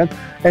 go ahead, man.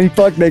 And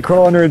they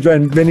crawl under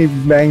and Vinny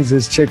bangs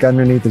his chick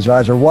underneath his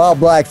riser while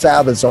Black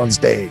Sabbath's on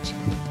stage.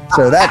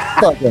 So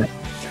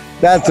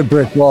that's a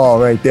brick wall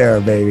right there,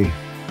 baby.